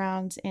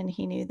background, and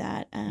he knew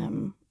that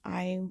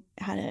I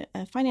had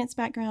a finance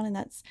background, and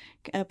that's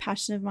a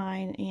passion of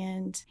mine.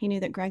 And he knew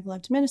that Greg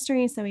loved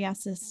ministry, so he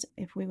asked us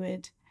if we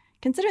would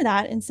consider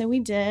that. And so we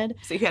did.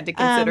 So you had to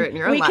consider it in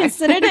your own life. We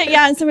considered it,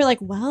 yeah. And so we're like,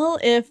 well,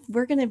 if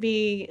we're going to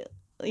be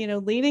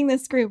leading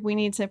this group, we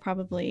need to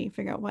probably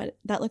figure out what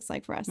that looks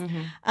like for us.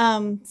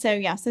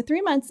 So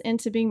 3 months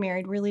into being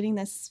married, we're leading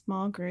this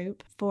small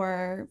group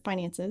for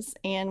finances,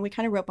 and we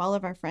kind of rope all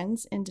of our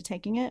friends into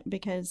taking it,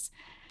 because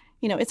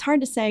it's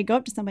hard to go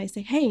up to somebody and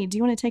say, hey, do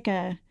you want to take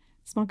a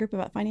small group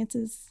about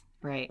finances?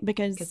 Right.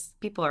 Because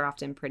people are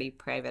often pretty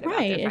private about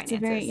their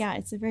finances.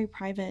 It's a very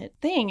private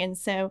thing. And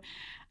so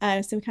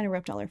we kind of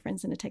roped all our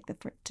friends in to take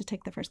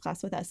the first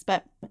class with us.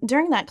 But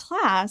during that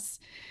class,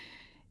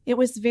 it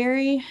was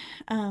very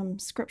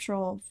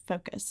scriptural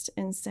focused.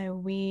 And so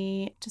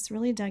we just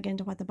really dug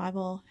into what the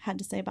Bible had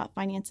to say about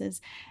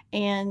finances.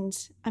 And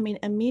I mean,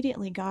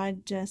 immediately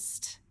God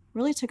just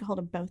really took a hold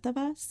of both of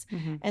us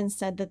and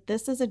said that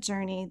this is a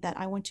journey that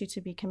I want you to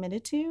be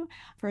committed to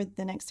for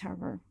the next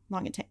however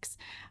long it takes.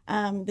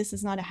 This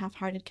is not a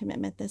half-hearted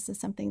commitment. This is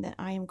something that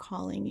I am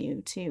calling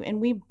you to.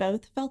 And we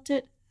both felt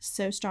it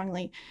so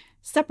strongly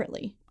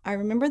separately. I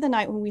remember the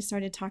night when we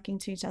started talking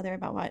to each other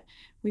about what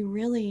we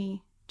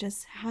really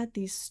just had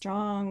these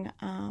strong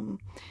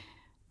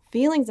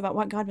feelings about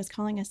what God was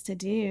calling us to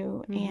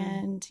do.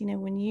 And,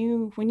 when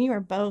you are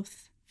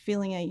both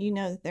feeling it,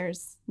 that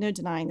there's no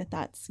denying that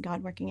that's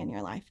God working in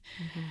your life.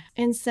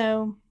 And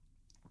so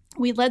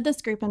we led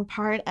this group, and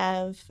part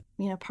of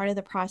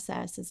the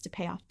process is to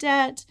pay off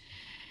debt.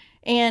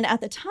 And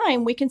at the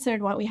time, we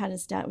considered what we had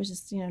as debt was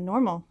just,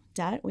 normal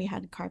debt. We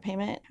had a car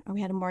payment, or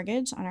we had a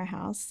mortgage on our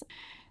house.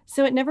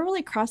 So it never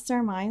really crossed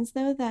our minds,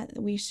 though,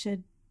 that we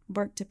should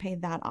work to pay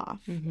that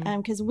off,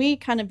 because we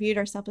kind of viewed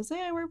ourselves as,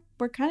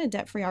 we're kind of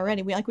debt free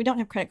already. We don't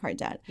have credit card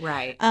debt,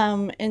 right?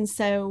 And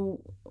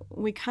so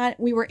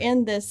we were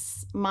in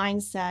this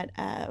mindset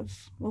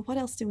of, well, what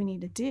else do we need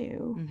to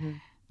do?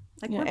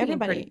 Like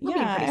everybody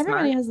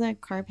has a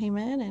car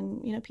payment,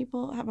 and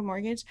people have a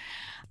mortgage,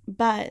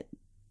 but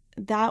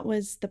that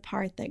was the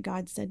part that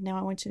God said, no,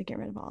 I want you to get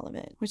rid of all of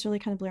it, which really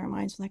kind of blew our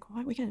minds. We're like,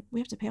 what? We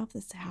have to pay off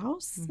this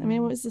house? I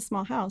mean, it was a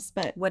small house,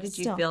 but what did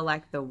you feel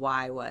like the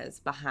why was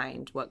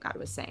behind what God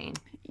was saying?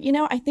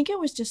 I think it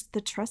was just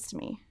the trust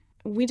me.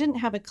 We didn't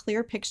have a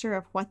clear picture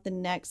of what the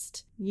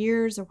next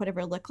years or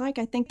whatever looked like.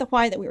 I think the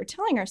why that we were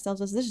telling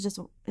ourselves was this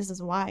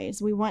is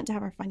wise. We want to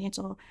have our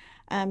financial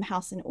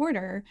house in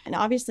order. And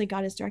obviously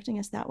God is directing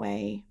us that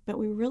way. But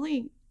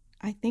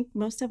I think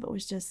most of it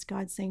was just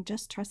God saying,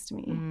 just trust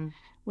me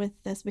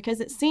with this, because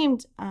it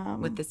seemed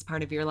with this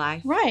part of your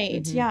life,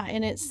 right? Yeah,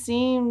 and it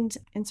seemed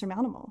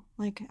insurmountable.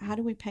 Like, how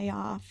do we pay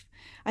off?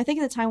 I think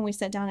at the time when we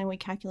sat down and we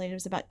calculated, it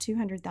was about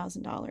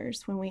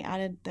 $200,000 when we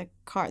added the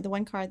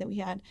one car that we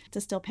had to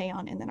still pay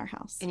on, and then our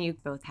house. And you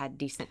both had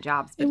decent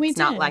jobs, but it's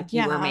not like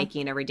you were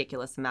making a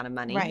ridiculous amount of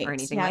money or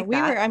anything like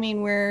that.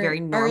 We're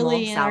very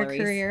early in salaries.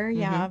 Our career.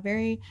 Yeah,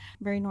 very,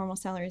 very normal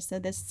salaries. So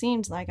this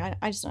seemed like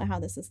I just don't know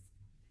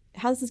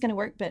how this is going to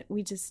work, but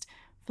we just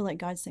feel like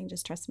God's saying,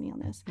 just trust me on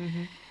this.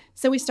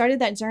 So we started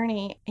that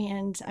journey,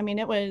 and I mean,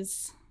 it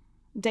was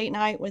date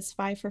night was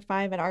 5 for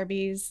 5 at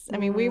Arby's. I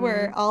mean, we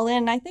were all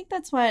in. I think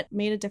that's what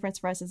made a difference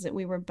for us, is that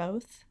we were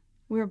both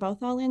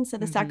all in. So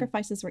the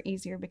sacrifices were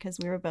easier because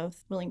we were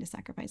both willing to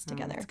sacrifice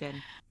together. That's good.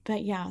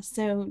 But yeah,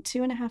 so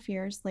 2.5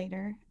 years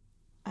later,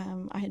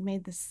 I had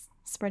made this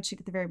spreadsheet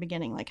at the very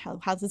beginning, like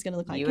how's this going to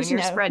look like? You and your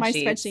my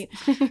spreadsheet.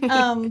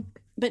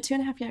 But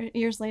 2.5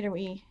 years later,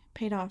 we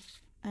paid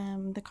off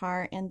the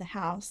car and the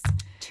house.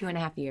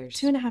 2.5 years.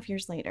 2.5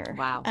 years later.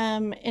 Wow.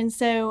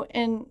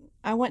 And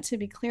I want to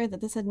be clear that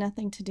this had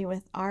nothing to do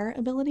with our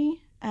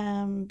ability,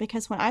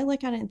 because when I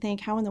look at it and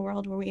think, how in the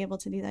world were we able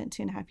to do that in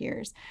 2.5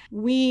 years?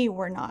 We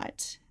were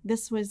not.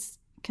 This was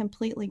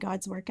completely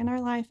God's work in our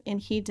life, and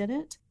He did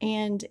it.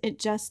 And it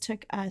just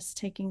took us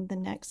taking the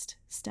next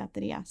step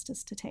that He asked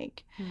us to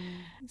take.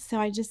 So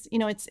I just,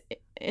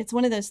 it's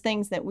one of those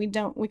things that we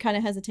kind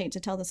of hesitate to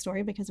tell the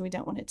story because we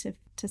don't want it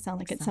to sound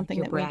like it's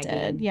something that bragging. we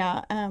did.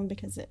 Yeah,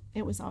 because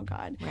it was all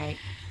God. Right.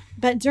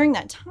 But during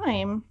that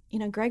time,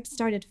 Greg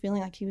started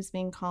feeling like he was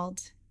being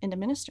called into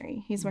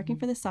ministry. He's working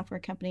for this software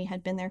company,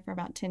 had been there for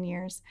about 10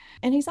 years.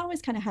 And he's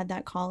always kind of had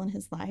that call in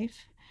his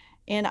life.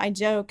 And I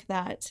joke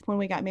that when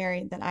we got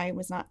married that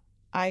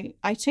I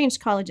changed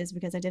colleges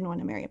because I didn't want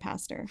to marry a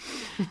pastor,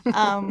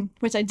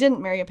 which I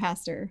didn't marry a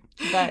pastor,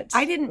 but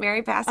I didn't marry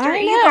a pastor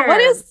I know. either.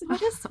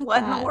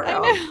 What in the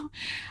world?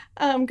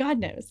 I know. God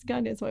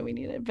knows what we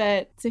needed.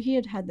 But so he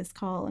had this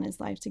call in his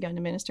life to go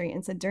into ministry.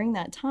 And so during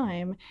that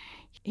time,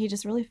 he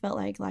just really felt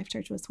like Life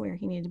Church was where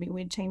he needed to be.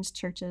 We'd changed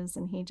churches,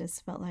 and he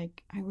just felt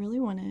like, I really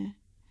want to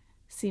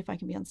see if I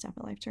can be on staff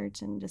at Life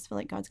Church, and just feel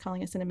like God's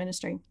calling us into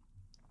ministry.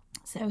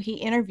 So he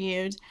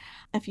interviewed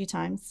a few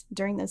times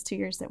during those 2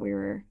 years that we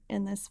were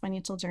in this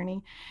financial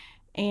journey,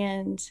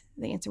 and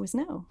the answer was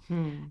no.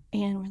 And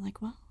we're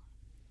like, well,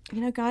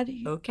 God,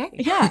 okay.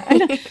 Yeah,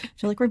 I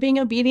feel like we're being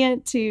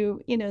obedient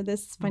to,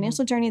 this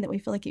financial journey that we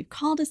feel like you've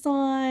called us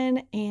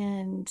on,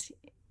 and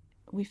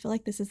we feel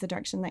like this is the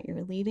direction that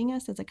you're leading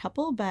us as a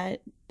couple,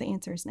 but the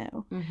answer is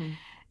no.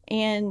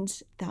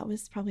 And that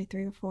was probably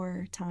 3 or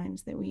 4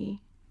 times that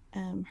we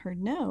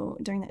heard no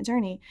during that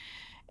journey.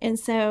 And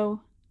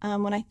so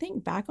when I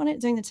think back on it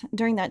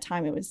during that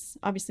time, it was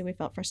obviously we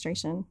felt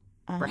frustration.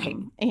 Right.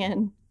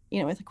 And,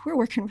 it's like we're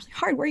working really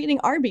hard. We're eating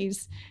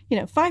Arby's,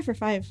 5 for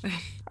 5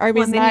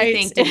 Arby's then nights. You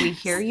think, did we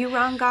hear you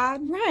wrong, God?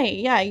 Right.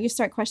 Yeah. You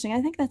start questioning.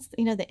 I think that's,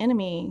 the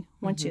enemy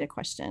wants you to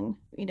question,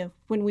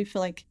 when we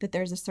feel like that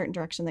there's a certain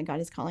direction that God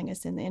is calling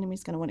us in, the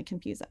enemy's going to want to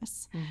confuse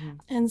us.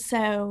 And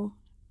so,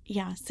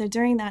 yeah. So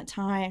during that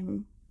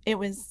time, it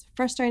was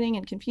frustrating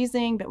and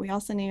confusing, but we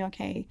also knew,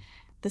 okay,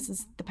 this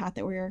is the path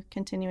that we're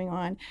continuing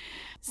on.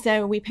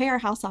 So we pay our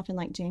house off in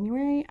like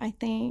January, I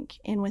think.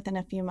 And within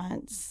a few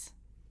months,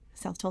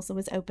 South Tulsa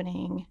was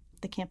opening,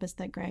 the campus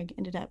that Greg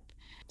ended up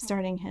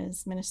starting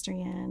his ministry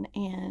in.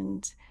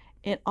 And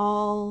it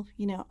all,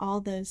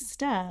 all those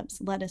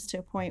steps led us to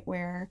a point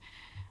where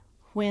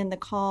when the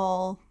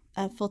call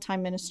of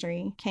full-time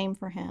ministry came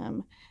for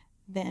him,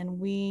 then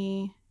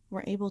we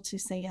were able to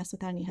say yes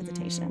without any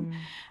hesitation.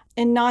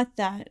 And not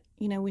that,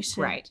 we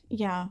should. Right.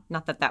 Yeah.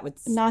 Not that would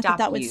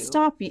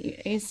stop you.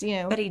 It's,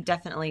 But he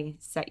definitely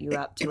set you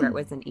up to where it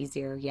was an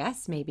easier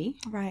yes, maybe.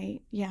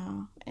 Right.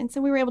 Yeah. And so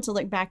we were able to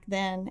look back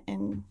then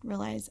and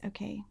realize,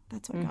 okay,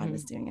 that's what God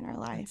was doing in our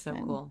life. That's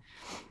so cool.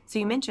 So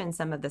you mentioned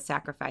some of the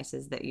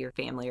sacrifices that your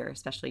family, or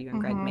especially you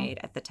and Greg, made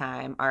at the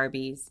time,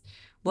 Arby's.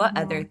 What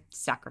other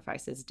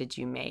sacrifices did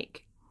you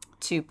make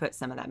to put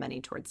some of that money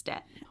towards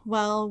debt?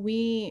 Well,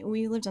 we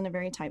lived on a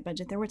very tight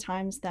budget. There were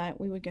times that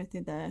we would go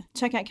through the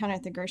checkout counter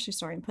at the grocery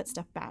store and put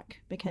stuff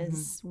back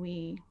because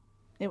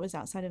it was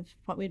outside of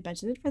what we had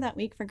budgeted for that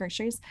week for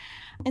groceries.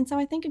 And so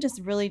I think it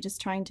just really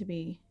just trying to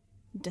be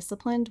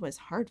disciplined was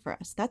hard for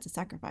us. That's a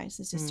sacrifice.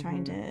 It's just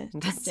trying to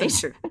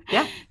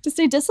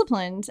stay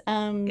disciplined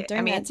during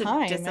that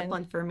time. It's a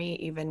discipline for me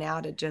even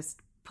now to just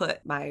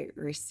put my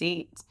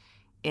receipt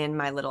in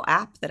my little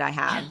app that I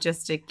have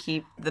just to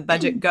keep the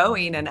budget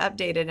going and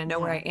updated and know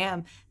where I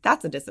am.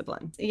 That's a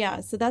discipline.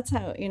 Yeah. So that's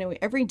how,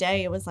 every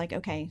day it was like,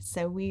 okay,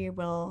 so we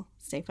will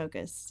stay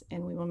focused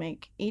and we will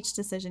make each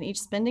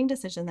spending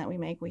decision that we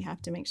make, we have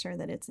to make sure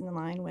that it's in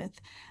line with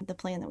the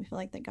plan that we feel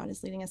like that God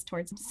is leading us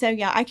towards. So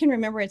yeah, I can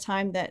remember a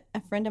time that a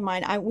friend of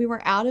mine, we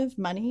were out of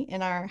money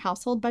in our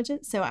household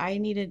budget. So I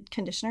needed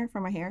conditioner for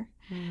my hair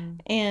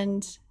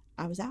and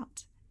I was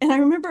out. And I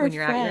remember a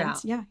friend,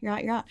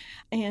 you're out.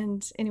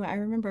 And anyway, I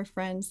remember a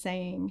friend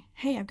saying,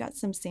 hey, I've got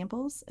some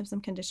samples of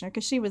some conditioner,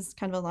 because she was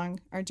kind of along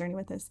our journey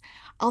with us.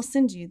 I'll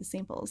send you the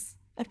samples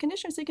of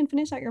conditioner so you can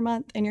finish out your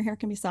month and your hair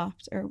can be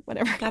soft or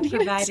whatever. God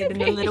provided in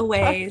the little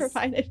ways. God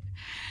provided.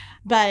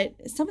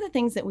 But some of the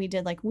things that we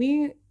did, like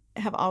we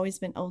have always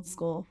been old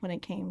school when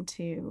it came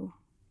to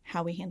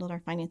how we handled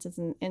our finances,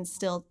 and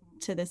still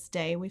to this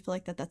day, we feel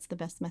like that's the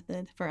best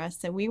method for us.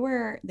 So we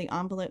were the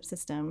envelope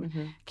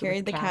system,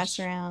 carried the cash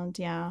around.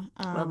 Yeah.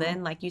 Well,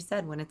 then, like you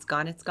said, when it's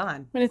gone, it's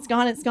gone. When it's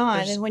gone, it's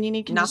gone. And when you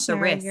need conditioner,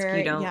 not the risk.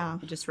 You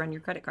don't just run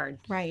your credit card.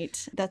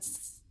 Right.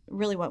 That's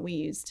really what we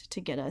used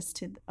to get us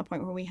to a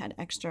point where we had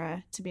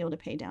extra to be able to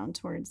pay down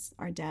towards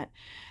our debt.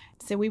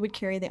 So we would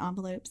carry the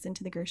envelopes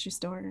into the grocery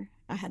store.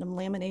 I had them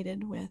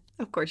laminated with.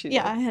 Of course you did.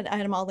 Yeah, I had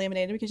them all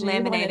laminated because you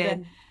didn't want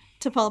it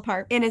to fall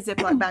apart. In a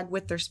Ziploc bag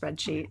with their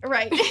spreadsheet.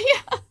 Right.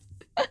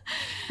 Yeah.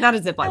 Not a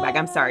Ziploc bag.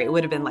 I'm sorry. It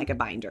would have been like a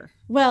binder.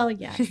 Well,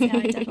 yes. Yeah,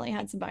 I definitely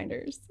had some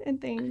binders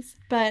and things.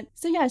 But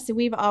so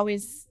we've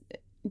always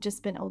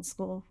just been old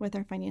school with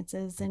our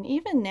finances. And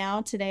even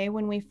now today,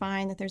 when we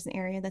find that there's an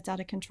area that's out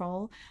of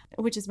control,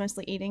 which is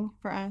mostly eating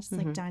for us,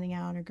 like dining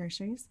out or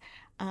groceries,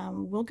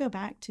 we'll go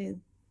back to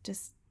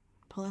just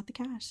pull out the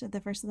cash at the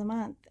first of the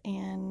month.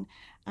 And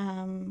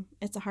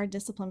it's a hard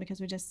discipline because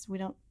we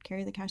don't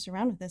carry the cash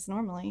around with us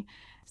normally.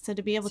 So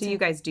to be able to... So you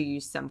guys do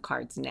use some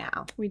cards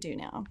now? We do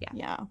now.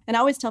 Yeah. And I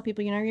always tell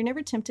people, you're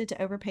never tempted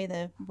to overpay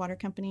the water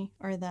company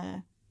or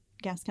the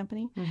gas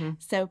company.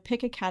 So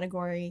pick a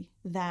category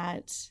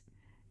that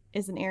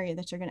is an area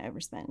that you're going to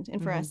overspend.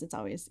 And for us, it's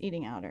always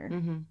eating out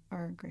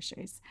or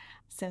groceries.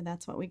 So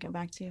that's what we go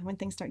back to when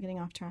things start getting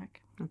off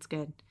track. That's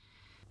good.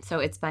 So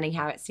it's funny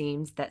how it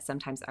seems that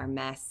sometimes our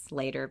mess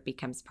later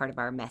becomes part of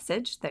our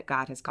message that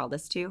God has called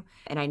us to.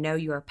 And I know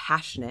you are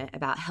passionate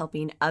about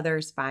helping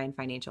others find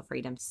financial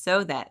freedom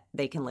so that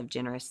they can live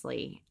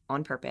generously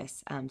on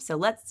purpose. So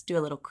let's do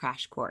a little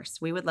crash course.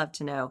 We would love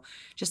to know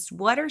just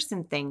what are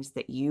some things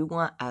that you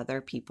want other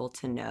people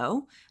to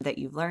know that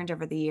you've learned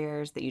over the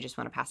years that you just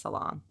want to pass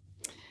along?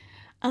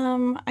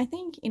 I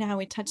think, how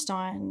we touched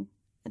on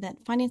that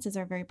finances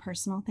are a very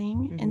personal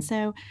thing. And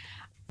so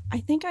I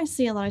think I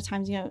see a lot of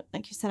times,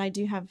 like you said, I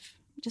do have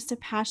just a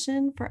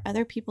passion for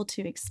other people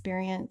to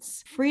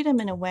experience freedom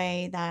in a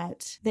way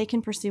that they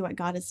can pursue what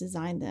God has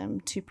designed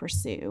them to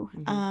pursue.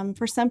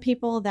 For some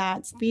people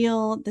that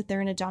feel that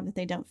they're in a job that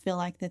they don't feel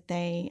like that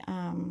they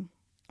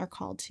are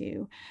called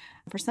to.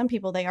 For some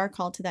people, they are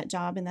called to that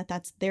job and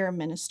that's their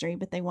ministry,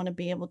 but they want to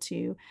be able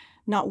to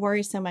not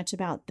worry so much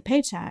about the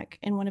paycheck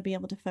and want to be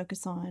able to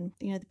focus on,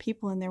 the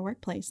people in their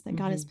workplace that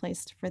God has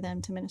placed for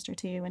them to minister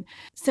to. And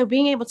so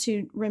being able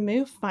to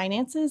remove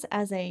finances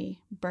as a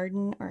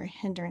burden or a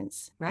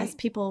hindrance, as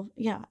people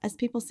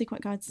seek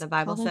what God's The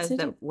Bible called them says to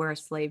that do. we're a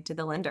slave to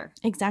the lender.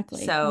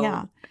 Exactly. So,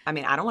 yeah. I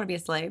mean, I don't want to be a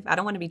slave. I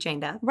don't want to be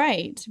chained up.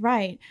 Right.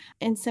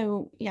 And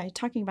so,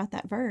 talking about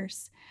that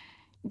verse,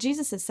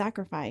 Jesus'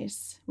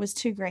 sacrifice was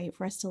too great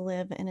for us to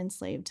live an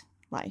enslaved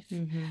life.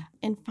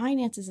 And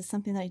finances is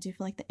something that I do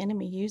feel like the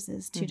enemy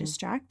uses to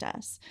distract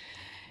us.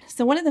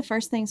 So one of the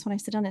first things when I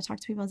sit down and talk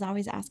to people is I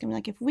always ask them,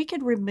 like, if we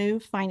could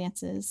remove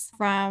finances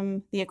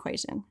from the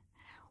equation,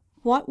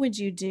 what would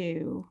you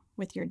do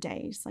with your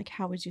days? Like,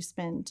 how would you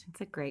spend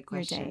That's a great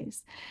question. your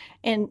days?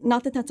 And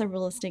not that that's a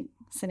realistic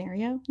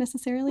scenario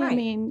necessarily. Right. I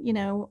mean,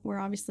 we're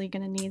obviously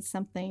going to need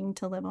something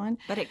to live on.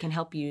 But it can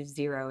help you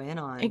zero in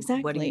on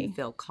what do you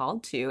feel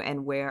called to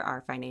and where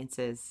are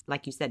finances,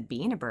 like you said,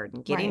 being a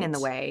burden, getting in the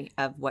way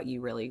of what you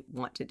really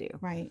want to do.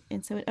 Right.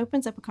 And so it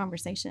opens up a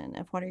conversation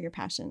of what are your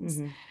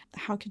passions?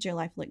 How could your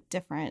life look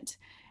different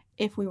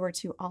if we were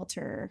to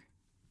alter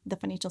the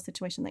financial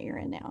situation that you're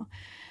in now?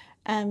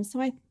 So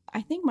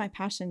I think my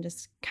passion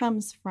just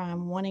comes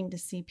from wanting to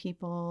see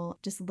people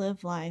just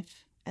live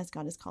life as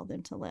God has called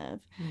them to live.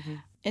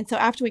 And so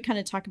after we kind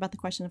of talk about the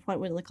question of what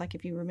would it look like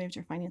if you removed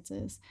your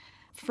finances,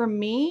 for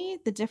me,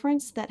 the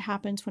difference that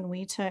happened when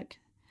we took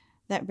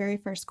that very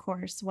first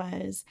course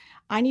was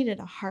I needed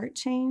a heart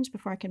change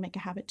before I could make a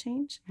habit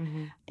change.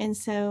 And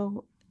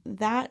so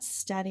that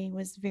study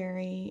was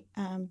very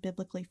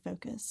biblically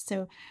focused.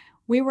 So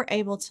we were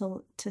able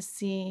to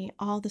see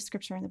all the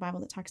scripture in the Bible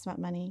that talks about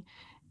money.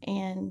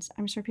 And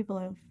I'm sure people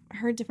have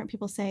heard different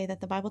people say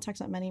that the Bible talks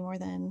about money more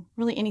than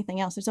really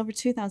anything else. There's over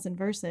 2,000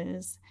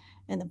 verses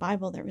in the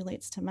Bible that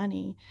relates to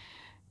money.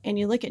 And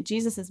you look at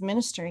Jesus's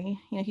ministry,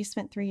 he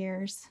spent 3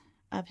 years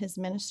of his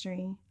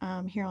ministry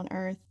here on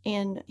earth,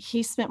 and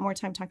he spent more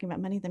time talking about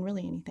money than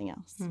really anything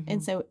else.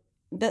 And so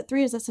that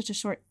 3 years is such a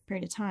short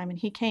period of time, and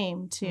he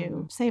came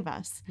to save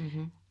us.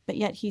 But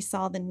yet he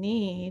saw the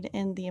need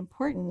and the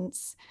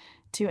importance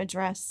to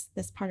address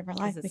this part of our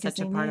life. Because it's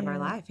such a part of our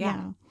life,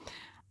 yeah.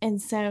 And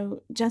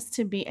so just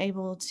to be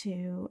able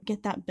to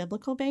get that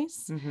biblical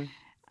base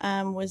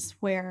was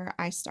where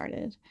I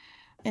started.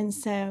 And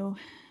so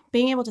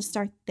being able to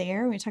start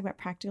there, when we talk about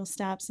practical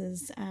steps,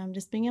 is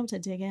just being able to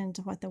dig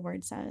into what the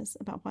word says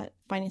about what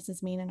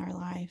finances mean in our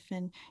life.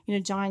 And,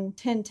 John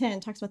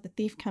 10:10 talks about the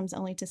thief comes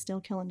only to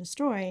steal, kill, and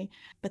destroy.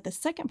 But the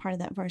second part of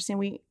that verse, and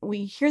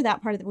we hear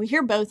that part we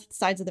hear both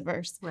sides of the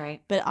verse.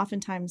 Right. But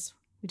oftentimes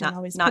we don't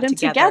always put them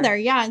together.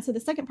 Yeah. And so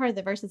the second part of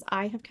the verse is,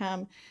 I have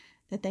come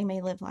that they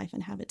may live life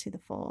and have it to the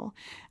full.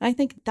 And I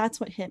think that's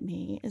what hit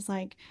me is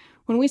like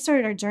when we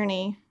started our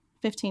journey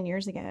 15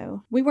 years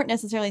ago, we weren't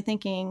necessarily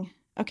thinking,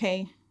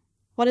 okay,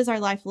 what does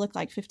our life look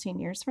like 15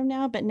 years from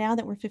now? But now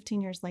that we're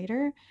 15 years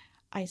later,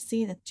 I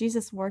see that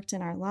Jesus worked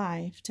in our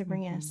life to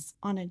bring us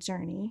on a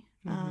journey.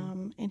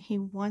 And he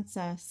wants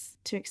us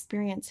to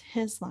experience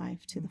his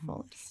life to the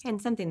fullest.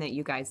 And something that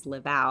you guys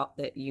live out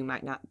that you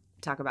might not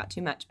talk about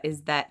too much,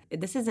 is that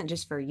this isn't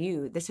just for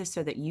you. This is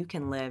so that you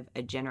can live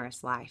a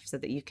generous life, so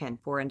that you can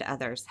pour into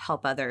others,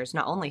 help others,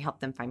 not only help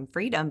them find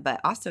freedom,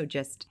 but also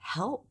just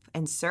help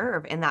and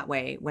serve in that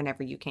way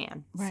whenever you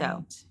can. Right.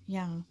 So,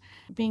 yeah.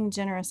 Being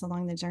generous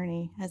along the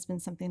journey has been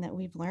something that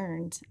we've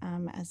learned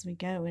as we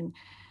go. And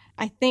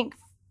I think,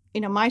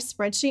 my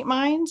spreadsheet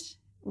mind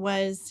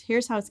was,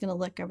 here's how it's going to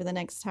look over the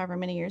next however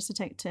many years to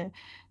take to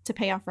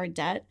pay off our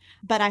debt.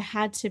 But I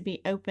had to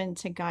be open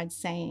to God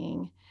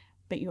saying,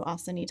 but you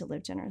also need to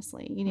live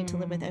generously. You need to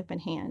live with open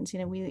hands.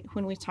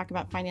 When we talk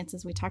about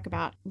finances, we talk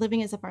about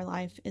living as if our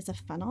life is a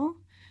funnel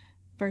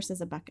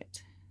versus a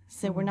bucket.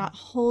 So we're not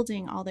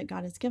holding all that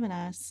God has given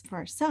us for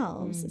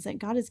ourselves. Is that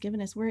God has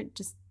given us, we're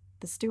just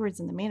the stewards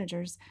and the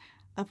managers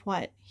of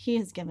what he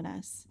has given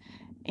us.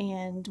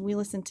 And we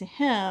listen to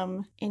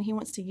him, and he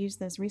wants to use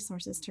those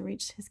resources to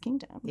reach his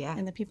kingdom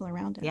and the people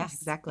around us. Yeah,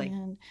 exactly.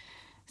 And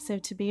so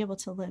to be able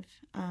to live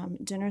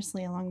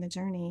generously along the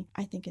journey,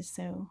 I think is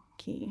so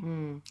key.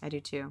 I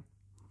do too.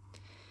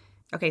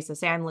 Okay, so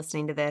say I'm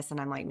listening to this and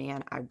I'm like,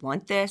 man, I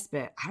want this,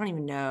 but I don't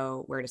even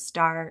know where to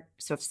start.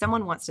 So if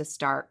someone wants to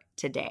start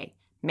today,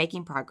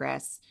 making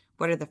progress,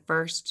 what are the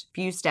first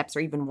few steps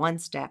or even one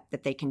step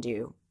that they can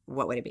do?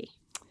 What would it be?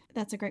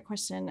 That's a great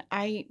question.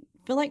 I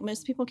feel like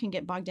most people can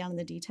get bogged down in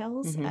the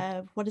details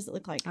of what does it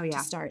look like to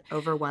start.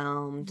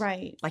 Overwhelmed.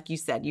 Right. Like you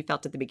said, you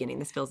felt at the beginning,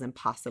 this feels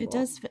impossible.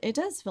 It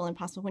does feel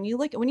impossible. When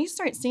you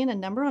start seeing a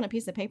number on a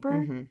piece of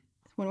paper,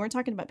 when we're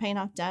talking about paying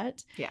off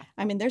debt,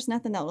 I mean, there's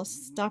nothing that will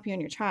stop you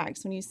in your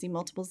tracks when you see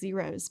multiple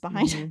zeros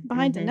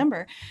behind a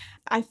number.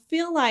 I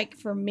feel like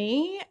for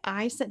me,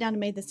 I sat down and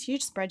made this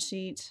huge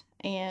spreadsheet,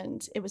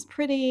 and it was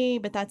pretty,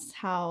 but that's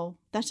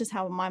just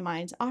how my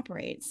mind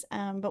operates.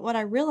 But what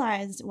I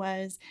realized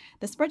was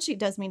the spreadsheet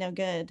does me no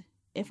good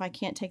if I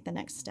can't take the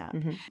next step.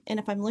 And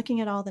if I'm looking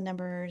at all the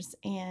numbers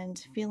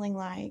and feeling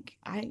like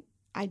I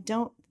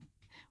don't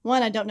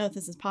know if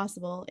this is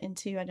possible, and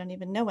two, I don't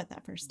even know what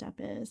that first step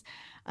is.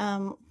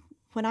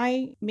 When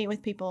I meet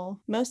with people,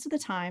 most of the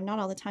time, not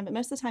all the time, but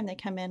most of the time they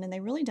come in and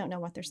they really don't know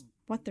what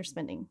they're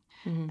spending,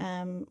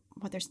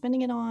 what they're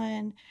spending it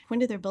on. When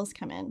do their bills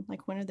come in?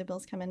 Like, when are their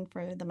bills come in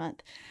for the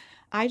month?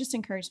 I just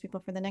encourage people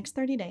for the next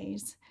 30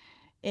 days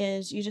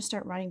is you just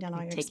start writing down all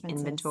your expenses. Take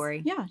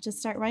inventory. Yeah, just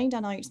start writing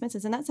down all your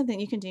expenses. And that's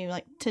something you can do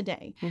like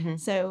today.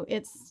 So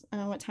it's, I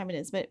don't know what time it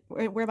is, but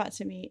we're about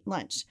to eat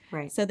lunch.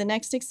 Right. So the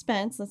next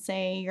expense, let's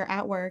say you're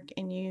at work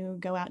and you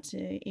go out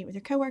to eat with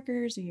your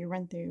coworkers, or you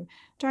run through,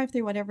 drive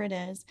through, whatever it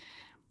is.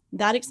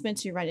 That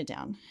expense, you write it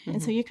down.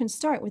 And so you can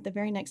start with the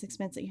very next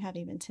expense that you have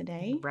even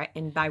today. Right.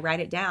 And by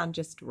write it down,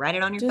 just write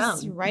it on your phone.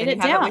 Just write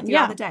then it you have down. It with you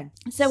all the day.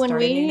 So when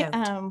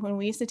Start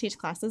we used to teach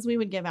classes, we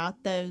would give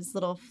out those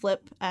little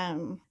flip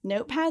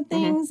notepad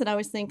things that I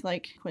always think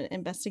like when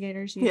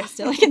investigators used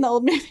to, like in the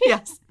old movies.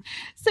 Yes.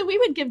 So we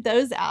would give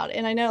those out.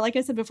 And I know, like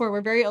I said before, we're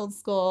very old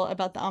school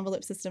about the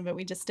envelope system, but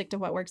we just stick to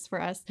what works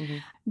for us.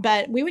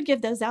 But we would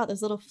give those out,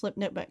 those little flip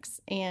notebooks,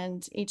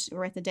 and each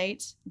write the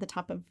date, the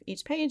top of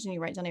each page, and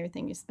you write down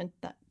everything you spent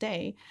that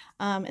day.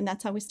 And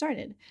that's how we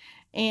started.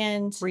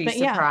 And were you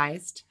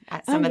surprised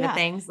at some of the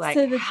things? Like,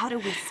 so how do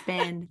we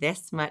spend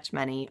this much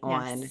money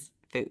on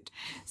food?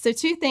 So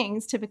two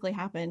things typically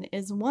happen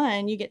is,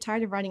 one, you get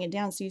tired of writing it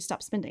down, so you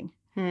stop spending.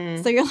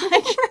 So you're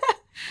like,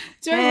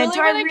 do I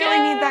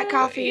really need that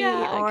coffee?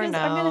 Or no?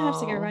 I'm going to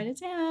have to go write it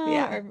down.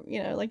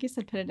 Yeah. Or, like you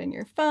said, put it in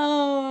your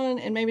phone,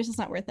 and maybe it's just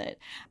not worth it.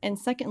 And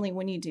secondly,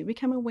 when you do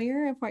become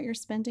aware of what you're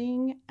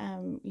spending,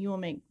 you will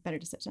make better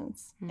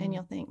decisions. And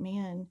you'll think,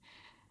 man,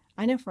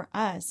 I know for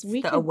us,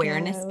 we the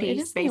awareness piece,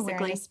 it is basically. The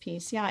awareness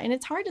piece, yeah. And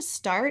it's hard to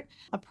start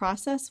a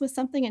process with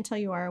something until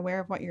you are aware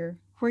of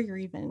where you're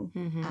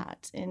even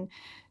at. And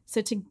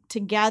so to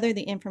gather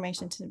the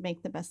information to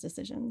make the best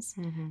decisions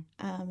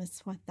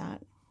is what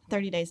that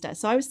 30 days does.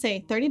 So I would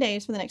say 30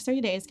 days for the next 30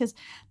 days, because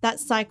that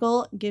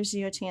cycle gives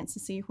you a chance to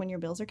see when your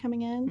bills are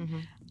coming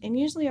in. And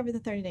usually over the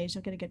 30 days,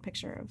 you'll get a good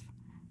picture of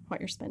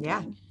what you're spending.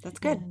 Yeah, that's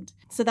good. And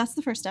so that's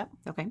the first step.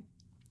 Okay.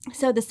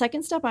 So the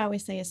second step I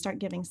always say is start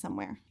giving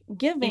somewhere.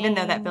 Giving. Even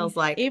though that feels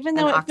like it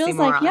feels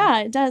like, yeah,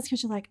 it does.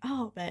 Because you're like,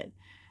 oh, but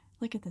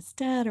look at this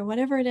debt or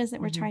whatever it is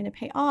that we're trying to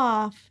pay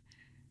off.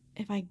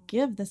 If I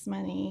give this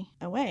money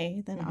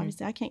away, then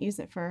obviously I can't use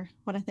it for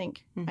what I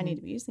think I need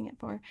to be using it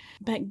for.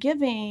 But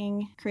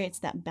giving creates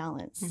that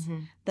balance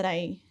that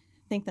I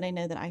think that I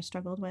know that I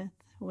struggled with.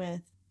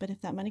 But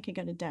if that money could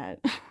go to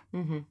debt,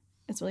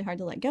 it's really hard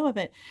to let go of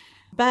it.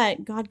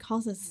 But God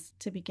calls us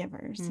to be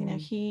givers. You know,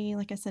 he,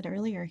 like I said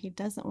earlier, he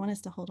doesn't want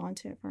us to hold on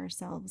to it for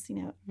ourselves. You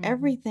know,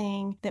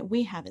 everything that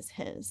we have is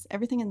his.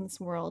 Everything in this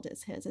world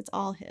is his. It's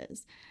all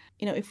his.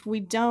 You know, if we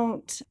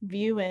don't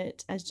view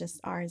it as just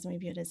ours and we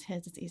view it as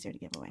his, it's easier to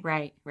give away.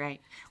 Right,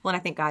 right. Well,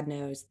 and I think God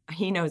knows,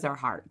 he knows our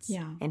hearts.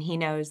 Yeah. And he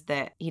knows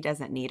that he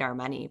doesn't need our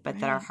money, but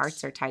that our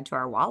hearts are tied to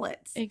our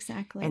wallets.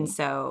 Exactly. And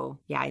so,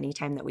 yeah,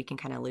 anytime that we can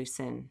kind of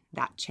loosen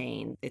that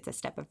chain, it's a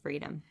step of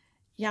freedom.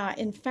 Yeah.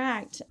 In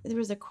fact, there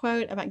was a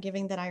quote about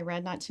giving that I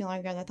read not too long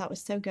ago that I thought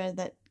was so good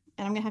that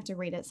and I'm going to have to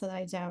read it so that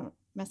I don't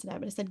mess it up.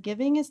 But it said,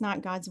 giving is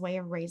not God's way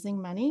of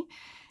raising money.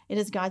 It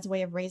is God's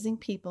way of raising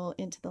people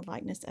into the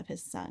likeness of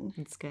his son.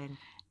 That's good.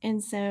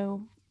 And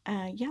so,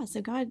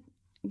 so God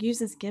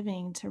uses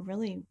giving to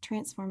really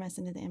transform us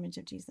into the image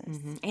of Jesus.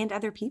 And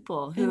other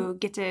people who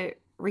get to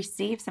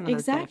receive some of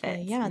those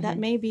benefits. Yeah, that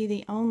may be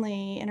the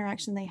only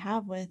interaction they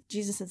have with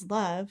Jesus's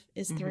love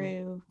is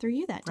through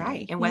you that day.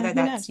 Right. And whether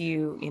that's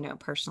you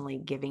personally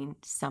giving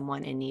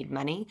someone in need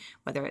money,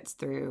 whether it's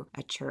through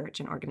a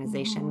church, an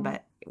organization,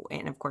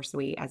 and of course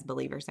we as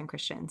believers and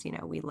Christians,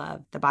 we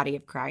love the body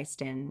of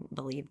Christ and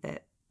believe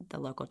that the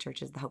local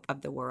church is the hope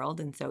of the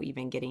world. And so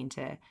even getting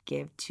to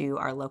give to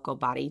our local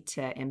body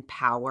to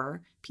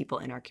empower people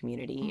in our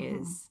community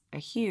is a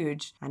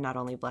huge, and not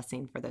only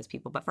blessing for those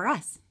people, but for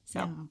us.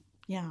 So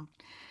yeah.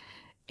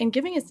 And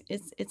giving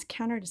it's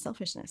counter to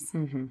selfishness.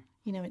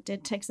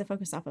 It takes the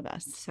focus off of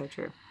us. So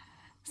true.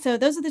 So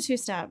those are the two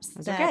steps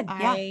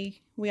that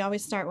we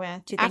always start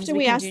with. After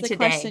we ask the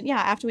question,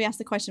 after we ask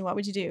the question, what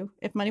would you do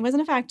if money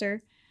wasn't a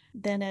factor?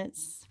 Then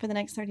it's for the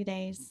next 30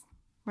 days,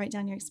 write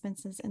down your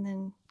expenses and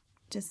then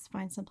just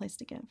find some place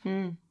to give.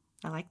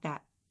 I like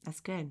that.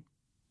 That's good.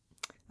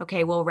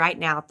 Okay, well, right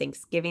now,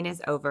 Thanksgiving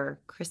is over.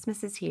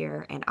 Christmas is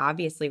here. And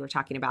obviously, we're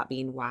talking about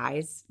being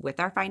wise with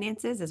our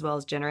finances as well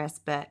as generous.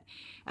 But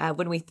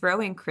when we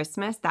throw in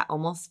Christmas, that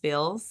almost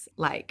feels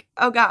like,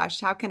 oh gosh,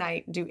 how can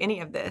I do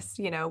any of this,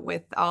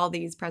 with all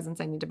these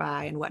presents I need to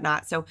buy and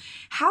whatnot. So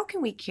how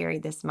can we carry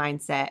this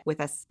mindset with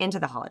us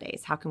into the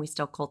holidays? How can we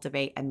still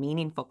cultivate a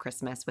meaningful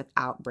Christmas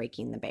without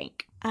breaking the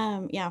bank?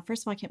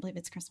 First of all, I can't believe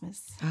it's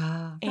Christmas.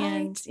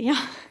 And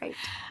right.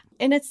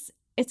 And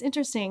it's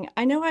interesting.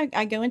 I know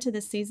I go into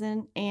this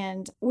season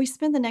and we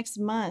spend the next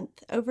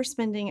month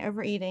overspending,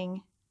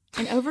 overeating,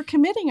 and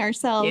overcommitting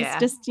ourselves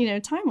just,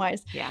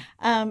 time-wise. Yeah.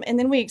 And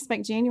then we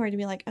expect January to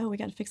be like, oh, we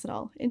got to fix it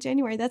all. In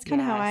January, that's kind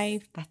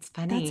of that's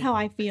funny. That's how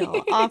I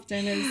feel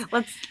often is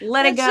let's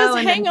let it go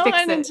and then fix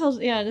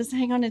it. Just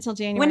hang on until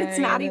January. When it's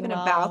not even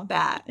about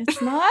that. It's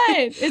not.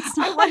 It's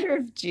not. I wonder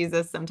if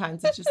Jesus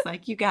sometimes it's just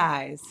like, you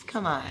guys,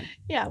 come on.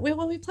 Yeah.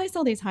 We place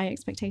all these high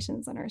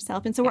expectations on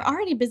ourselves. And so we're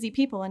already busy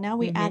people. And now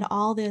we add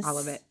all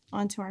of it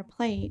onto our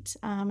plate.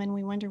 And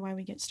we wonder why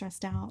we get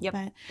stressed out. Yep.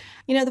 But,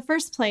 the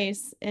first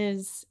place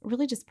is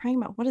really just praying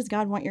about what does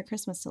God want your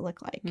Christmas to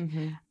look like?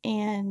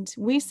 And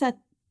we set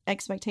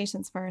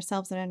expectations for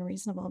ourselves that are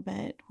unreasonable.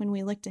 But when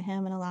we look to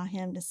him and allow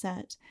him to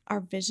set our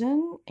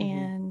vision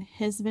and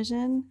his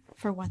vision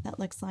for what that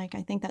looks like,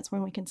 I think that's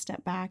when we can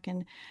step back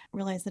and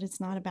realize that it's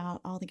not about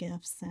all the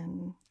gifts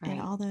and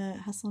all the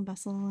hustle and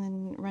bustle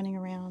and running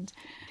around.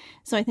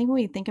 So I think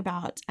when we think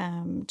about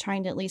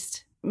trying to at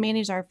least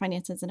manage our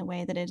finances in a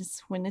way that it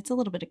is when it's a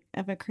little bit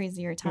of a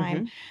crazier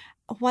time.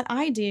 What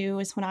I do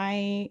is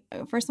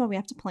first of all, we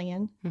have to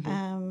plan,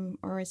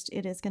 or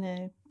it is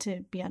going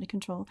to be out of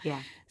control. Yeah.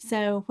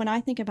 So when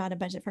I think about a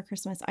budget for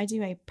Christmas, I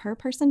do a per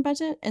person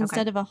budget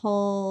instead of a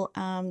whole,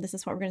 this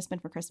is what we're going to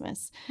spend for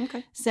Christmas.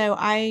 Okay. So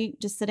I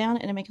just sit down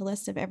and I make a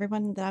list of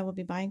everyone that I will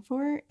be buying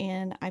for,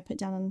 and I put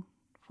down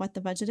what the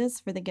budget is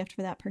for the gift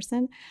for that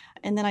person,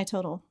 and then I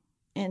total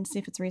and see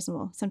if it's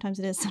reasonable. Sometimes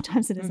it is,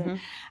 sometimes it isn't.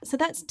 So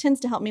that tends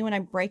to help me when I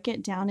break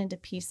it down into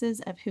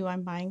pieces of who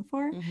I'm buying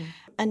for.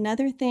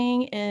 Another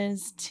thing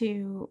is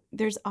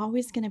there's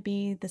always going to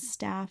be the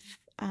staff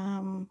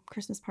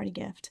Christmas party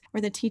gift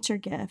or the teacher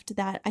gift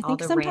that I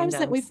think sometimes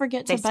that we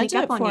forget to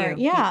budget for.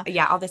 Yeah.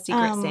 Yeah. All the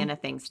secret Santa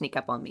things sneak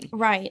up on me.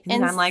 Right.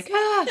 And I'm like,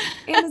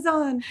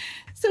 Amazon.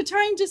 So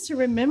trying just to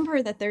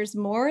remember that there's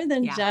more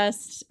than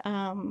just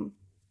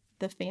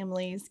the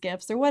family's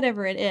gifts or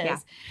whatever it is. Yeah.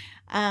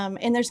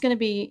 And there's going to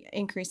be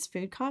increased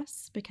food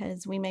costs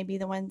because we may be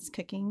the ones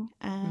cooking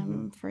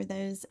for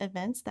those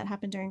events that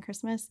happen during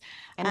Christmas.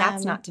 And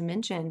that's not to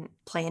mention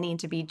planning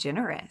to be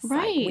generous.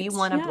 Right. Like we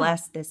want to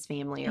bless this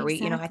family. Or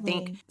I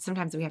think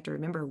sometimes we have to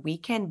remember we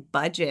can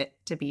budget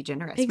to be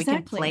generous. Exactly.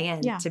 We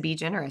can plan to be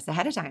generous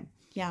ahead of time.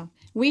 Yeah.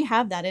 We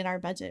have that in our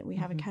budget. We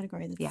have a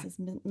category that says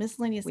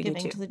miscellaneous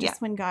giving. So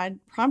just when God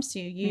prompts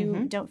you,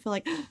 you don't feel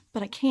like,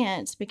 but I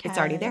can't because it's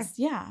already there.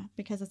 Yeah,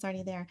 because it's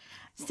already there.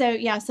 So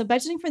so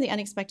budgeting for the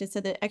unexpected.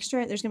 So there's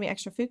going to be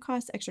extra food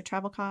costs, extra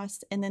travel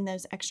costs, and then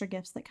those extra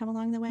gifts that come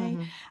along the way.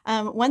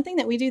 One thing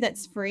that we do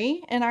that's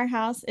free in our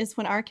house is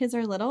when our kids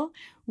are little,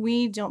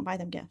 we don't buy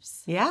them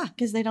gifts. Yeah.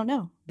 Because they don't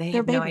know. They're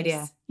have no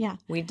idea. Yeah.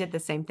 We did the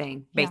same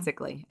thing,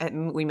 basically. Yeah.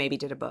 We maybe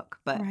did a book,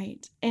 but.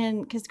 Right.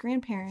 And because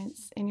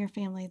grandparents in your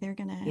family, they're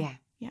going to.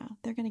 Yeah,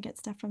 they're going to get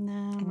stuff from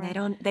them. And they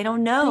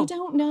don't know. They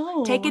don't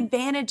know. Take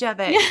advantage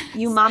of it. Yes.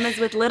 You mamas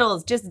with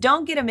littles, just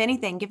don't get them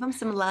anything. Give them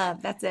some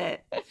love. That's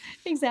it.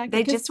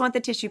 Exactly. They just want the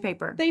tissue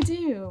paper. They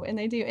do.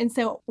 And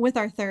so with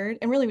our third,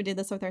 and really we did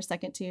this with our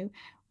second too,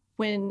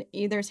 when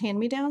there's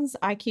hand-me-downs,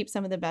 I keep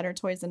some of the better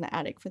toys in the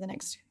attic for the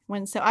next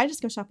one. So I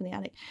just go shop in the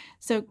attic.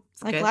 So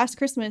last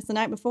Christmas, the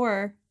night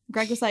before,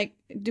 Greg was like,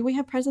 do we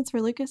have presents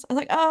for Lucas? I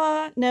was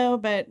like, no,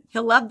 but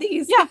he'll love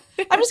these. Yeah.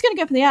 I'm just going to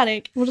go up in the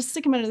attic. We'll just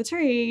stick them under the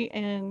tree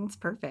and it's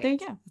perfect. There you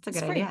go. That's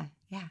a good idea.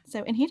 Yeah.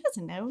 So, and he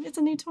doesn't know. It's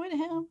a new toy to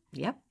him.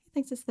 Yep.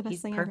 thinks it's the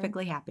best thing ever. He's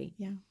perfectly happy.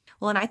 Yeah.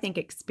 Well, and I think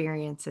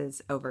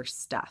experiences over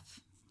stuff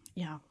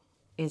Yeah.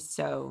 is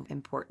so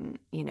important,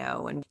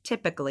 and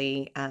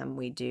typically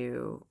we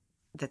do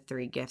the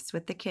 3 gifts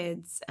with the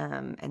kids.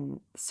 And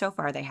so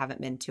far they haven't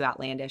been too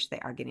outlandish. They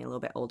are getting a little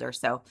bit older.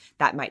 So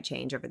that might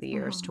change over the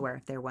years to where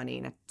if they're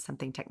wanting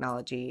something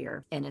technology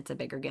and it's a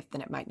bigger gift,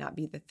 then it might not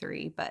be the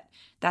 3. But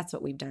that's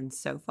what we've done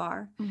so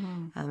far.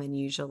 And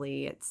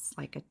usually it's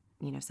like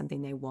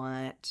something they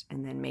want,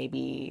 and then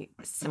maybe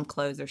some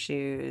clothes or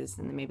shoes,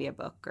 and then maybe a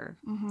book or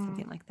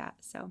something like that.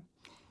 So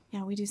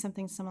yeah, we do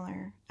something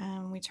similar.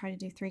 We try to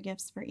do 3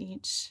 gifts for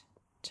each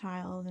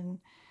child, and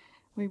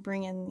we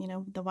bring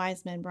in, the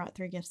wise men brought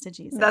 3 gifts to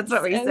Jesus. That's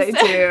what we say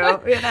too.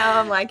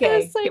 I'm like,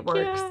 hey, like, it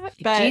works.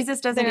 Yeah. If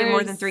Jesus doesn't give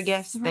more than 3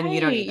 gifts, then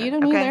you don't either. You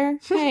don't either.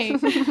 Hey.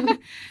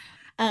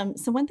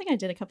 So one thing I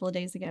did a couple of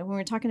days ago when we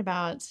were talking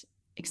about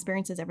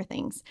experiences over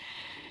things.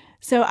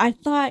 So I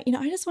thought,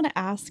 I just want to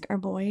ask our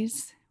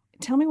boys,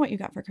 tell me what you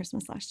got for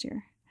Christmas last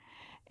year.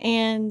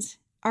 And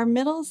our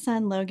middle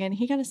son, Logan,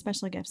 he got a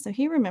special gift. So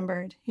he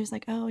remembered. He was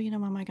like, oh,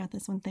 Mom, I got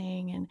this one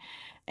thing.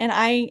 And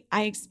I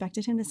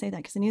expected him to say that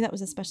because I knew that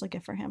was a special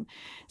gift for him.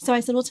 So I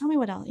said, well, tell me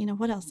what else,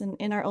 what else?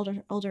 And our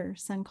older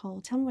son,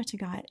 Cole, tell me what you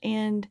got.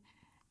 And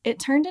it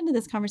turned into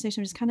this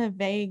conversation, just kind of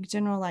vague,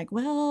 general, like,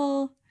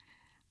 well,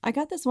 I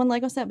got this one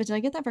Lego set, but did I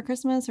get that for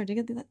Christmas or did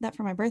I get that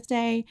for my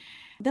birthday?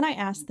 Then I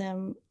asked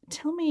them,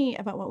 tell me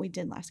about what we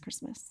did last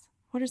Christmas.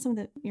 What are some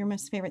of your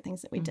most favorite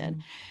things that we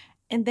did?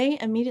 And they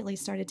immediately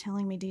started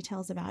telling me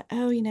details about,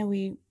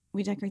 we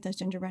decorate those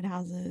gingerbread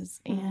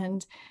houses,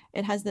 and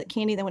it has the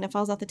candy that when it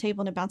falls off the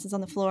table and it bounces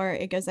on the floor,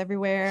 it goes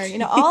everywhere.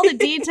 All the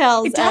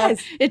details. It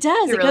does. It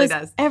really goes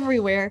does.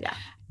 everywhere. Yeah.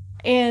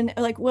 And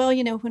like, well,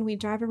 when we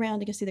drive around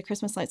to go see the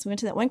Christmas lights, we went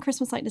to that one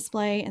Christmas light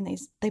display, and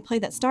they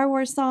played that Star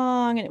Wars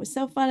song, and it was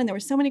so fun, and there were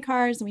so many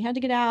cars, and we had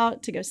to get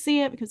out to go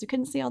see it because we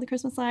couldn't see all the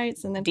Christmas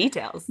lights. And then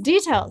details,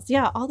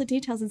 yeah, all the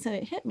details. And so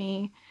it hit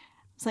me.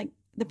 It's like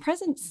the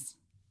presents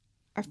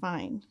are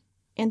fine,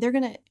 and they're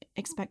gonna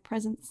expect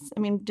presents. I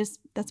mean,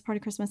 just that's part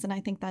of Christmas, and I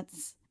think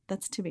that's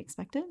to be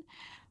expected.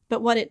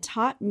 But what it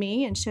taught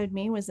me and showed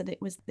me was that it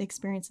was the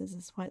experiences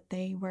is what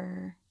they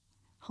were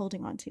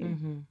holding on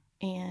to.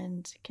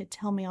 And could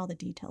tell me all the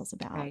details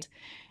about. Right.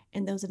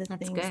 And those are the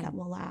things that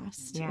will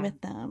last with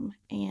them.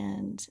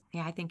 And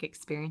yeah, I think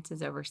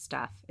experiences over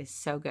stuff is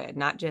so good,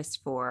 not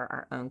just for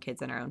our own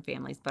kids and our own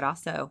families, but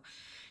also,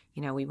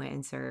 we went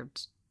and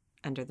served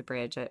under the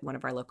bridge at one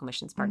of our local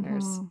missions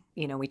partners.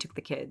 We took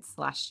the kids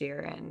last year,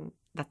 and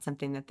that's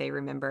something that they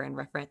remember and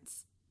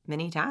reference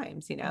many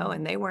times,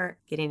 and they weren't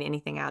getting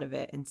anything out of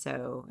it. And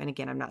so, and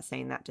again, I'm not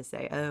saying that to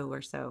say, oh,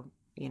 we're so,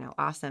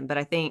 awesome, but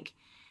I think,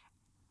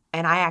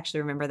 and I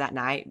actually remember that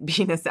night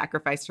being a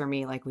sacrifice for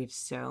me, like we have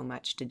so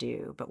much to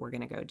do, but we're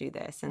going to go do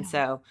this. And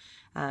so,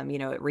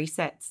 it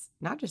resets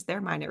not just their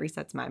mind, it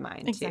resets my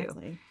mind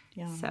too.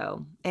 Yeah.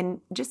 So,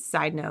 and just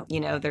side note,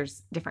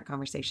 there's different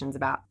conversations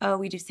about, oh,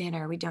 we do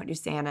Santa or we don't do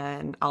Santa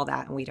and all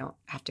that, and we don't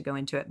have to go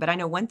into it. But I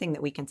know one thing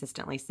that we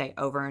consistently say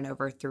over and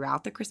over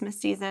throughout the Christmas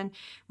season,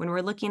 when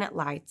we're looking at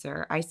lights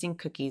or icing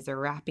cookies or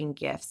wrapping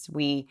gifts,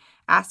 we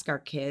ask our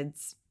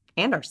kids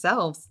and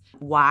ourselves,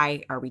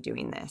 why are we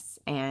doing this?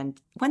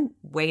 And one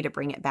way to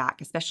bring it back,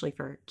 especially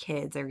for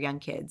kids or young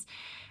kids,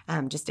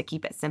 just to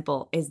keep it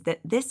simple, is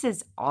that this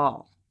is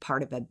all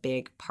part of a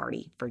big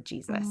party for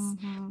Jesus.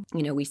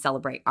 We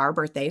celebrate our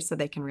birthday, so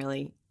they can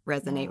really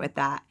resonate with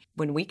that.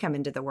 When we come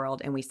into the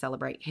world and we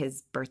celebrate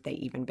his birthday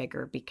even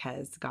bigger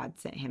because God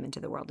sent him into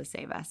the world to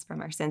save us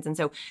from our sins. And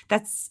so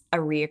that's a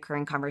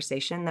reoccurring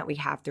conversation that we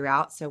have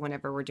throughout. So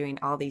whenever we're doing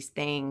all these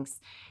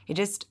things, it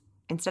just,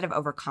 instead of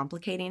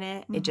overcomplicating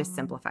it, it just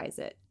simplifies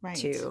it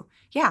to,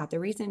 the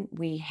reason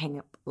we hang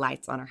up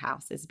lights on our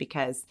house is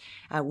because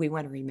we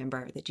want to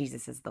remember that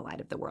Jesus is the light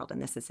of the world and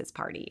this is his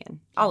party and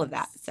all of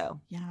that. So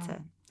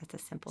that's a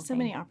simple thing. So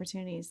many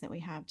opportunities that we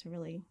have to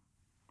really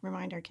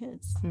remind our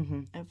kids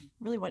of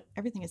really what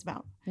everything is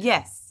about.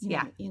 Yes.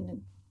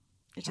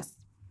 It's just,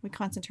 we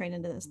concentrate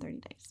into those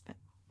 30 days. But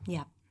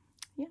yeah.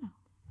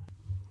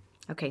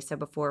 Okay, so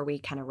before we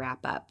kind of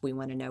wrap up, we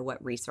want to know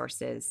what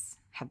resources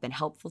have been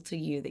helpful to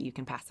you that you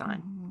can pass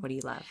on. What do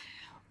you love?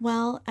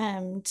 Well,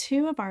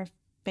 2 of our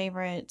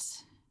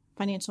favorite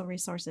financial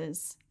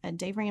resources,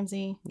 Dave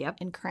Ramsey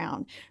and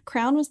Crown.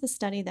 Crown was the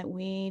study that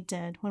we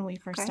did when we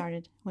first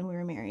started, when we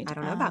were married. I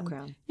don't know about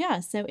Crown. Yeah,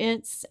 so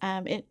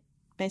it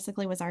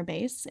basically was our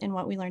base in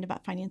what we learned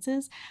about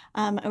finances.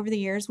 Over the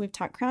years, we've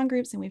taught Crown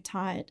groups and we've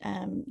taught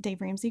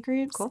Dave Ramsey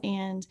groups. Cool.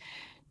 And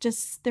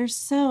just there's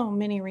so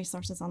many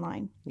resources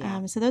online.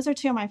 So those are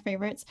 2 of my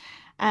favorites.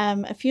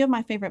 A few of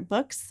my favorite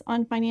books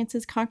on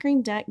finances,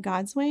 Conquering Debt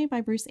God's Way by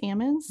Bruce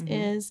Ammons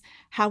is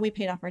how we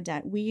paid off our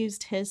debt. We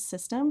used his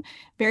system,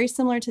 very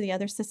similar to the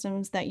other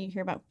systems that you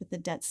hear about with the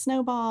debt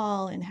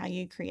snowball and how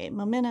you create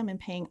momentum and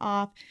paying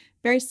off.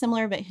 Very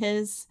similar, but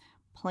his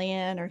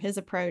plan or his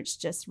approach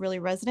just really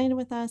resonated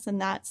with us,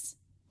 and that's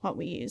what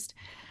we used.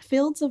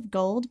 Fields of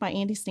Gold by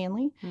Andy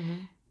Stanley.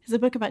 It's a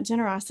book about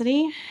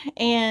generosity,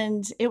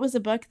 and it was a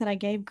book that I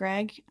gave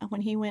Greg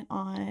when he went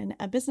on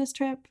a business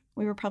trip.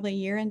 We were probably a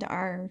year into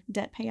our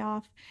debt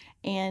payoff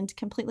and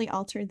completely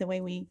altered the way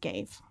we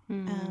gave.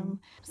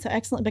 So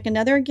excellent book.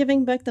 Another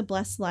giving book, The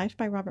Blessed Life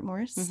by Robert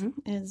Morris,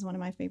 is one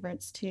of my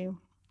favorites too.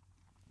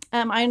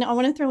 I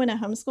want to throw in a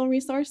homeschool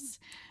resource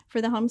for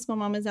the homeschool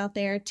mamas out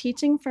there.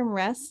 Teaching from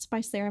Rest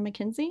by Sarah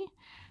McKenzie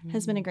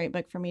has been a great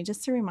book for me,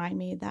 just to remind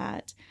me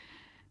that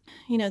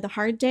the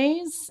hard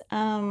days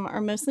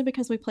are mostly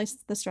because we place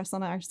the stress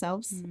on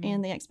ourselves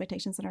and the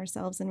expectations on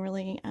ourselves. And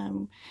really,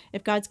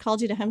 if God's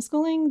called you to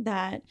homeschooling,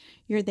 that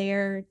you're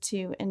there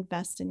to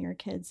invest in your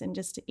kids and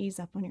just to ease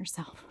up on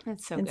yourself.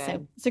 That's so good.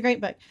 So it's a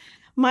great book.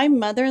 My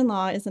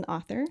mother-in-law is an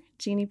author,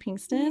 Jeannie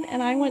Pinkston,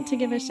 and I want to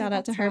give a shout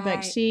out to her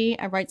book. She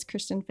writes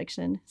Christian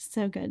fiction.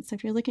 So good. So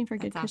if you're looking for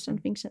good Christian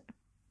fiction,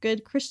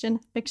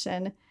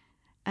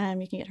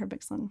 you can get her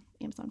books on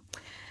Amazon.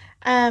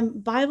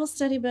 Bible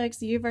study books,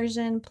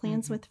 YouVersion,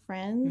 Plans with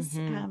Friends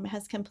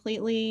has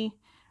completely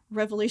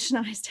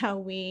revolutionized how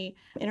we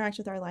interact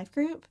with our life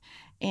group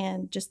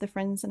and just the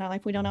friends in our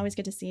life. We don't always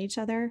get to see each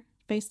other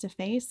face to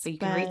face. So you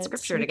can read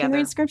scripture together. You can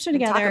read scripture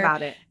together. Talk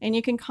about it. And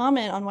you can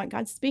comment on what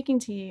God's speaking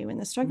to you and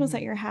the struggles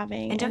that you're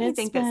having. And don't you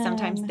think that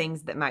sometimes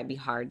things that might be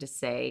hard to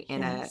say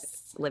in a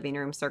living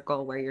room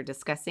circle where you're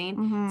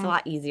discussing, it's a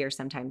lot easier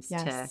sometimes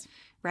to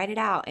write it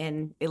out,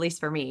 and at least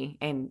for me,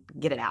 and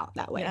get it out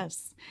that way.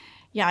 Yes.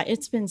 Yeah,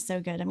 it's been so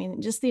good. I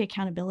mean, just the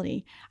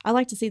accountability. I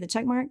like to see the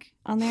check mark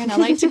on there, and I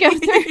like to go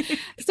through.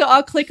 So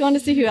I'll click on to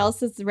see who else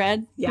has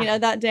read,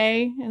 that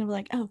day, and I'm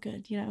like, oh,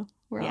 good,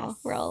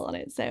 we're all on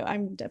it. So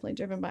I'm definitely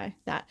driven by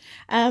that.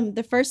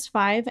 The First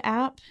 5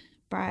 app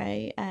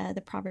by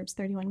the Proverbs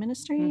 31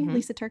 Ministry,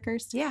 Lisa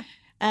Turkhurst. Yeah,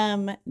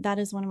 that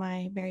is one of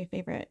my very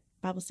favorite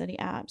Bible study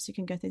apps. You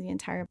can go through the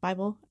entire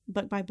Bible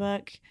book by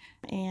book,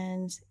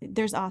 and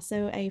there's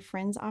also a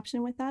friends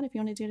option with that if you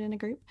want to do it in a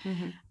group.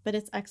 But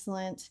it's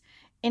excellent.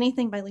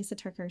 Anything by Lisa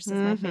Turkhurst is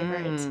my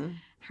favorite.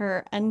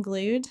 Her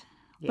Unglued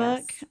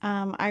book,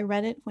 I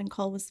read it when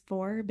Cole was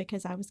 4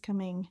 because I was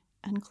coming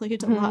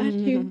unglued a lot.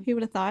 Who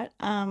would have thought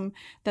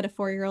that a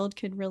 4-year-old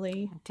could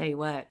really tell you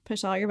what,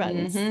 push all your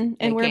buttons.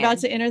 And we're about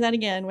to enter that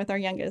again with our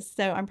youngest,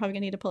 so I'm probably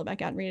gonna need to pull it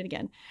back out and read it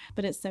again.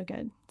 But it's so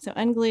good. So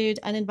Unglued,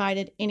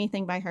 Uninvited,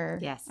 anything by her,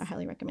 I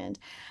highly recommend.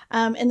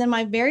 And then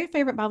my very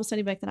favorite Bible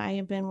study book that I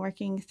have been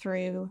working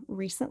through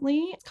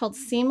recently, it's called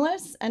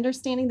Seamless: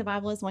 Understanding the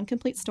Bible as One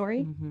Complete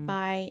Story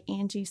by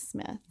Angie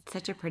Smith. It's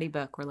such a pretty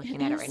book. We're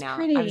looking at it right now.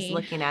 I was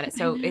looking at it.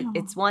 So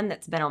it's one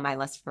that's been on my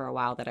list for a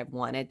while that I've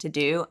wanted to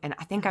do, and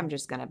I think I'm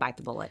just going to bite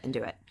the bullet and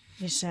do it.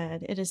 You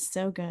should. It is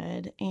so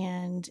good.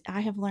 And I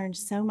have learned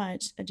so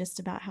much just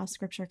about how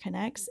scripture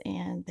connects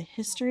and the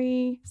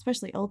history,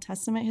 especially Old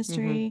Testament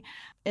history.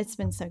 It's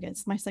been so good.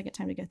 It's my second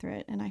time to go through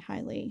it, and I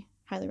highly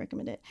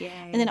recommend it. Yay.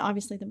 And then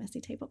obviously the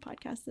Messy Table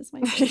podcast is my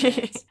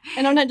favorite.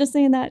 And I'm not just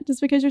saying that just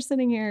because you're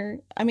sitting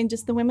here. I mean,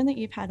 just the women that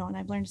you've had on,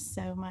 I've learned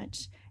so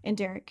much. And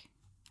Derek.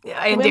 Yeah,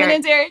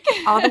 and Derek.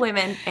 All the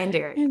women and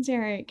Derek. And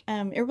Derek.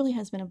 It really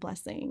has been a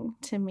blessing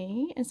to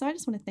me. And so I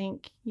just want to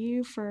thank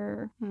you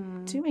for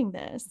doing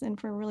this and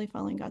for really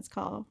following God's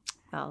call.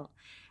 Well,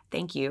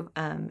 thank you.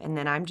 And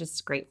then I'm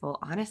just grateful,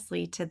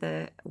 honestly, to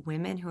the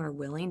women who are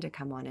willing to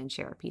come on and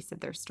share a piece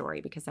of their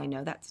story, because I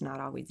know that's not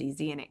always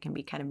easy and it can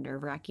be kind of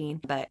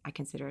nerve-wracking, but I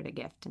consider it a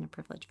gift and a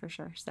privilege for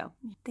sure. So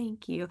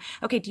thank you.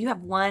 Okay, do you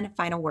have one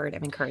final word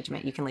of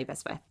encouragement you can leave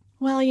us with?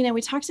 Well,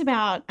 we talked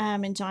about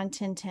in John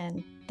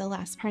 10:10, the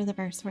last part of the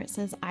verse where it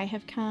says, I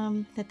have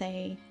come that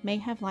they may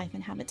have life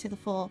and have it to the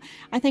full.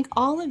 I think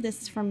all of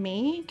this for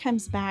me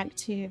comes back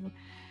to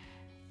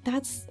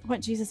that's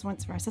what Jesus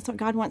wants for us. That's what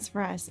God wants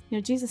for us.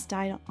 Jesus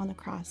died on the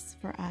cross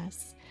for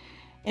us.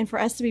 And for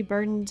us to be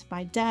burdened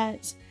by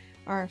debt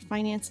or our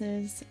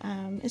finances,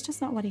 it's just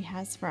not what he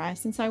has for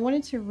us. And so I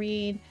wanted to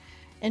read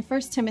in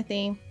 1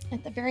 Timothy,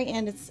 at the very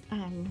end, it's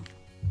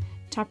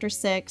chapter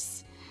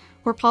 6,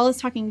 where Paul is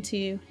talking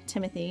to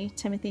Timothy.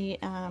 Timothy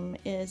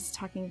is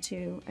talking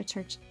to a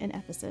church in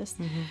Ephesus.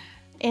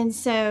 And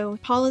so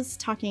Paul is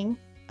talking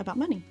about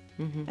money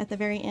at the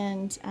very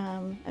end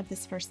of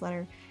this first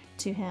letter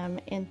to him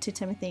and to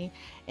Timothy.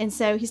 And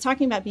so he's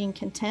talking about being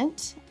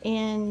content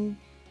and,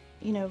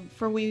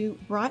 for we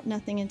brought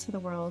nothing into the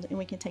world and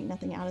we can take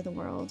nothing out of the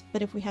world.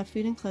 But if we have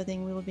food and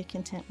clothing, we will be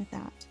content with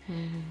that.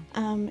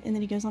 And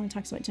then he goes on and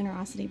talks about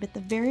generosity. But the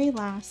very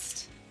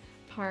last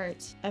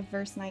part of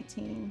verse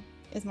 19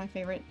 is my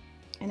favorite,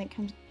 and it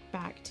comes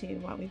back to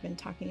what we've been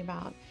talking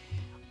about.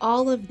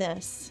 All of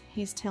this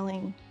he's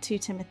telling to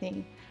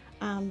Timothy,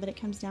 but it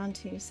comes down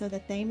to so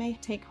that they may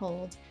take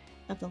hold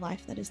of the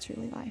life that is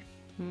truly life.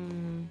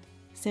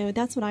 So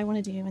that's what I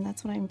want to do, and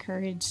that's what I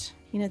encourage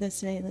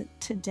those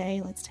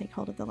today let's take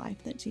hold of the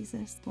life that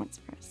Jesus wants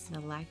for us. The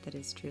life that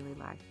is truly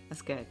life.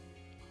 That's good.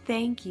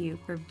 Thank you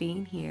for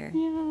being here.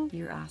 Yeah.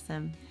 You're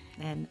awesome.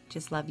 And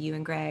just love you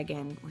and Greg,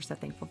 and we're so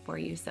thankful for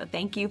you. So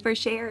thank you for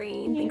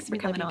sharing. Thanks for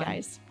coming on,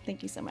 guys.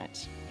 Thank you so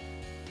much.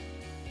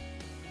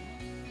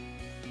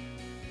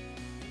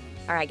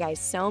 All right, guys,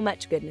 so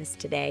much goodness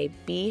today.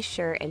 Be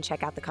sure and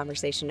check out the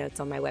conversation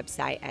notes on my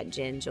website at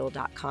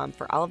jenjewel.com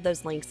for all of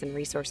those links and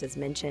resources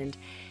mentioned.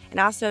 And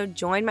also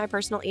join my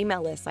personal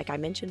email list, like I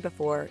mentioned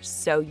before,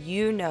 so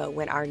you know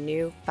when our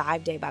new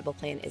 5-day Bible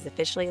plan is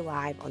officially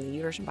live on the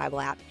YouVersion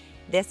Bible app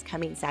this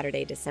coming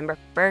Saturday, December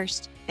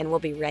 1st, and we'll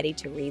be ready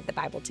to read the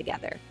Bible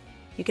together.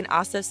 You can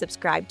also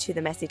subscribe to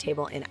The Messy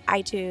Table in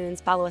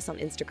iTunes, follow us on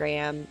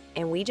Instagram,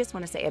 and we just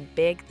want to say a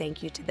big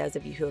thank you to those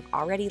of you who have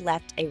already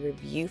left a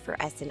review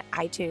for us in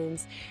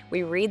iTunes.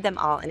 We read them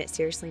all, and it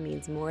seriously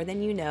means more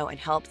than you know and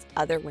helps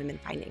other women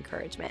find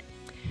encouragement.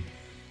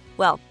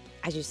 Well,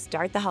 as you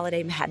start the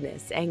holiday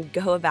madness and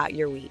go about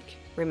your week,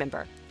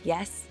 remember,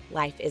 yes,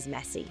 life is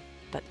messy,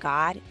 but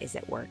God is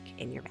at work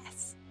in your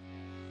mess.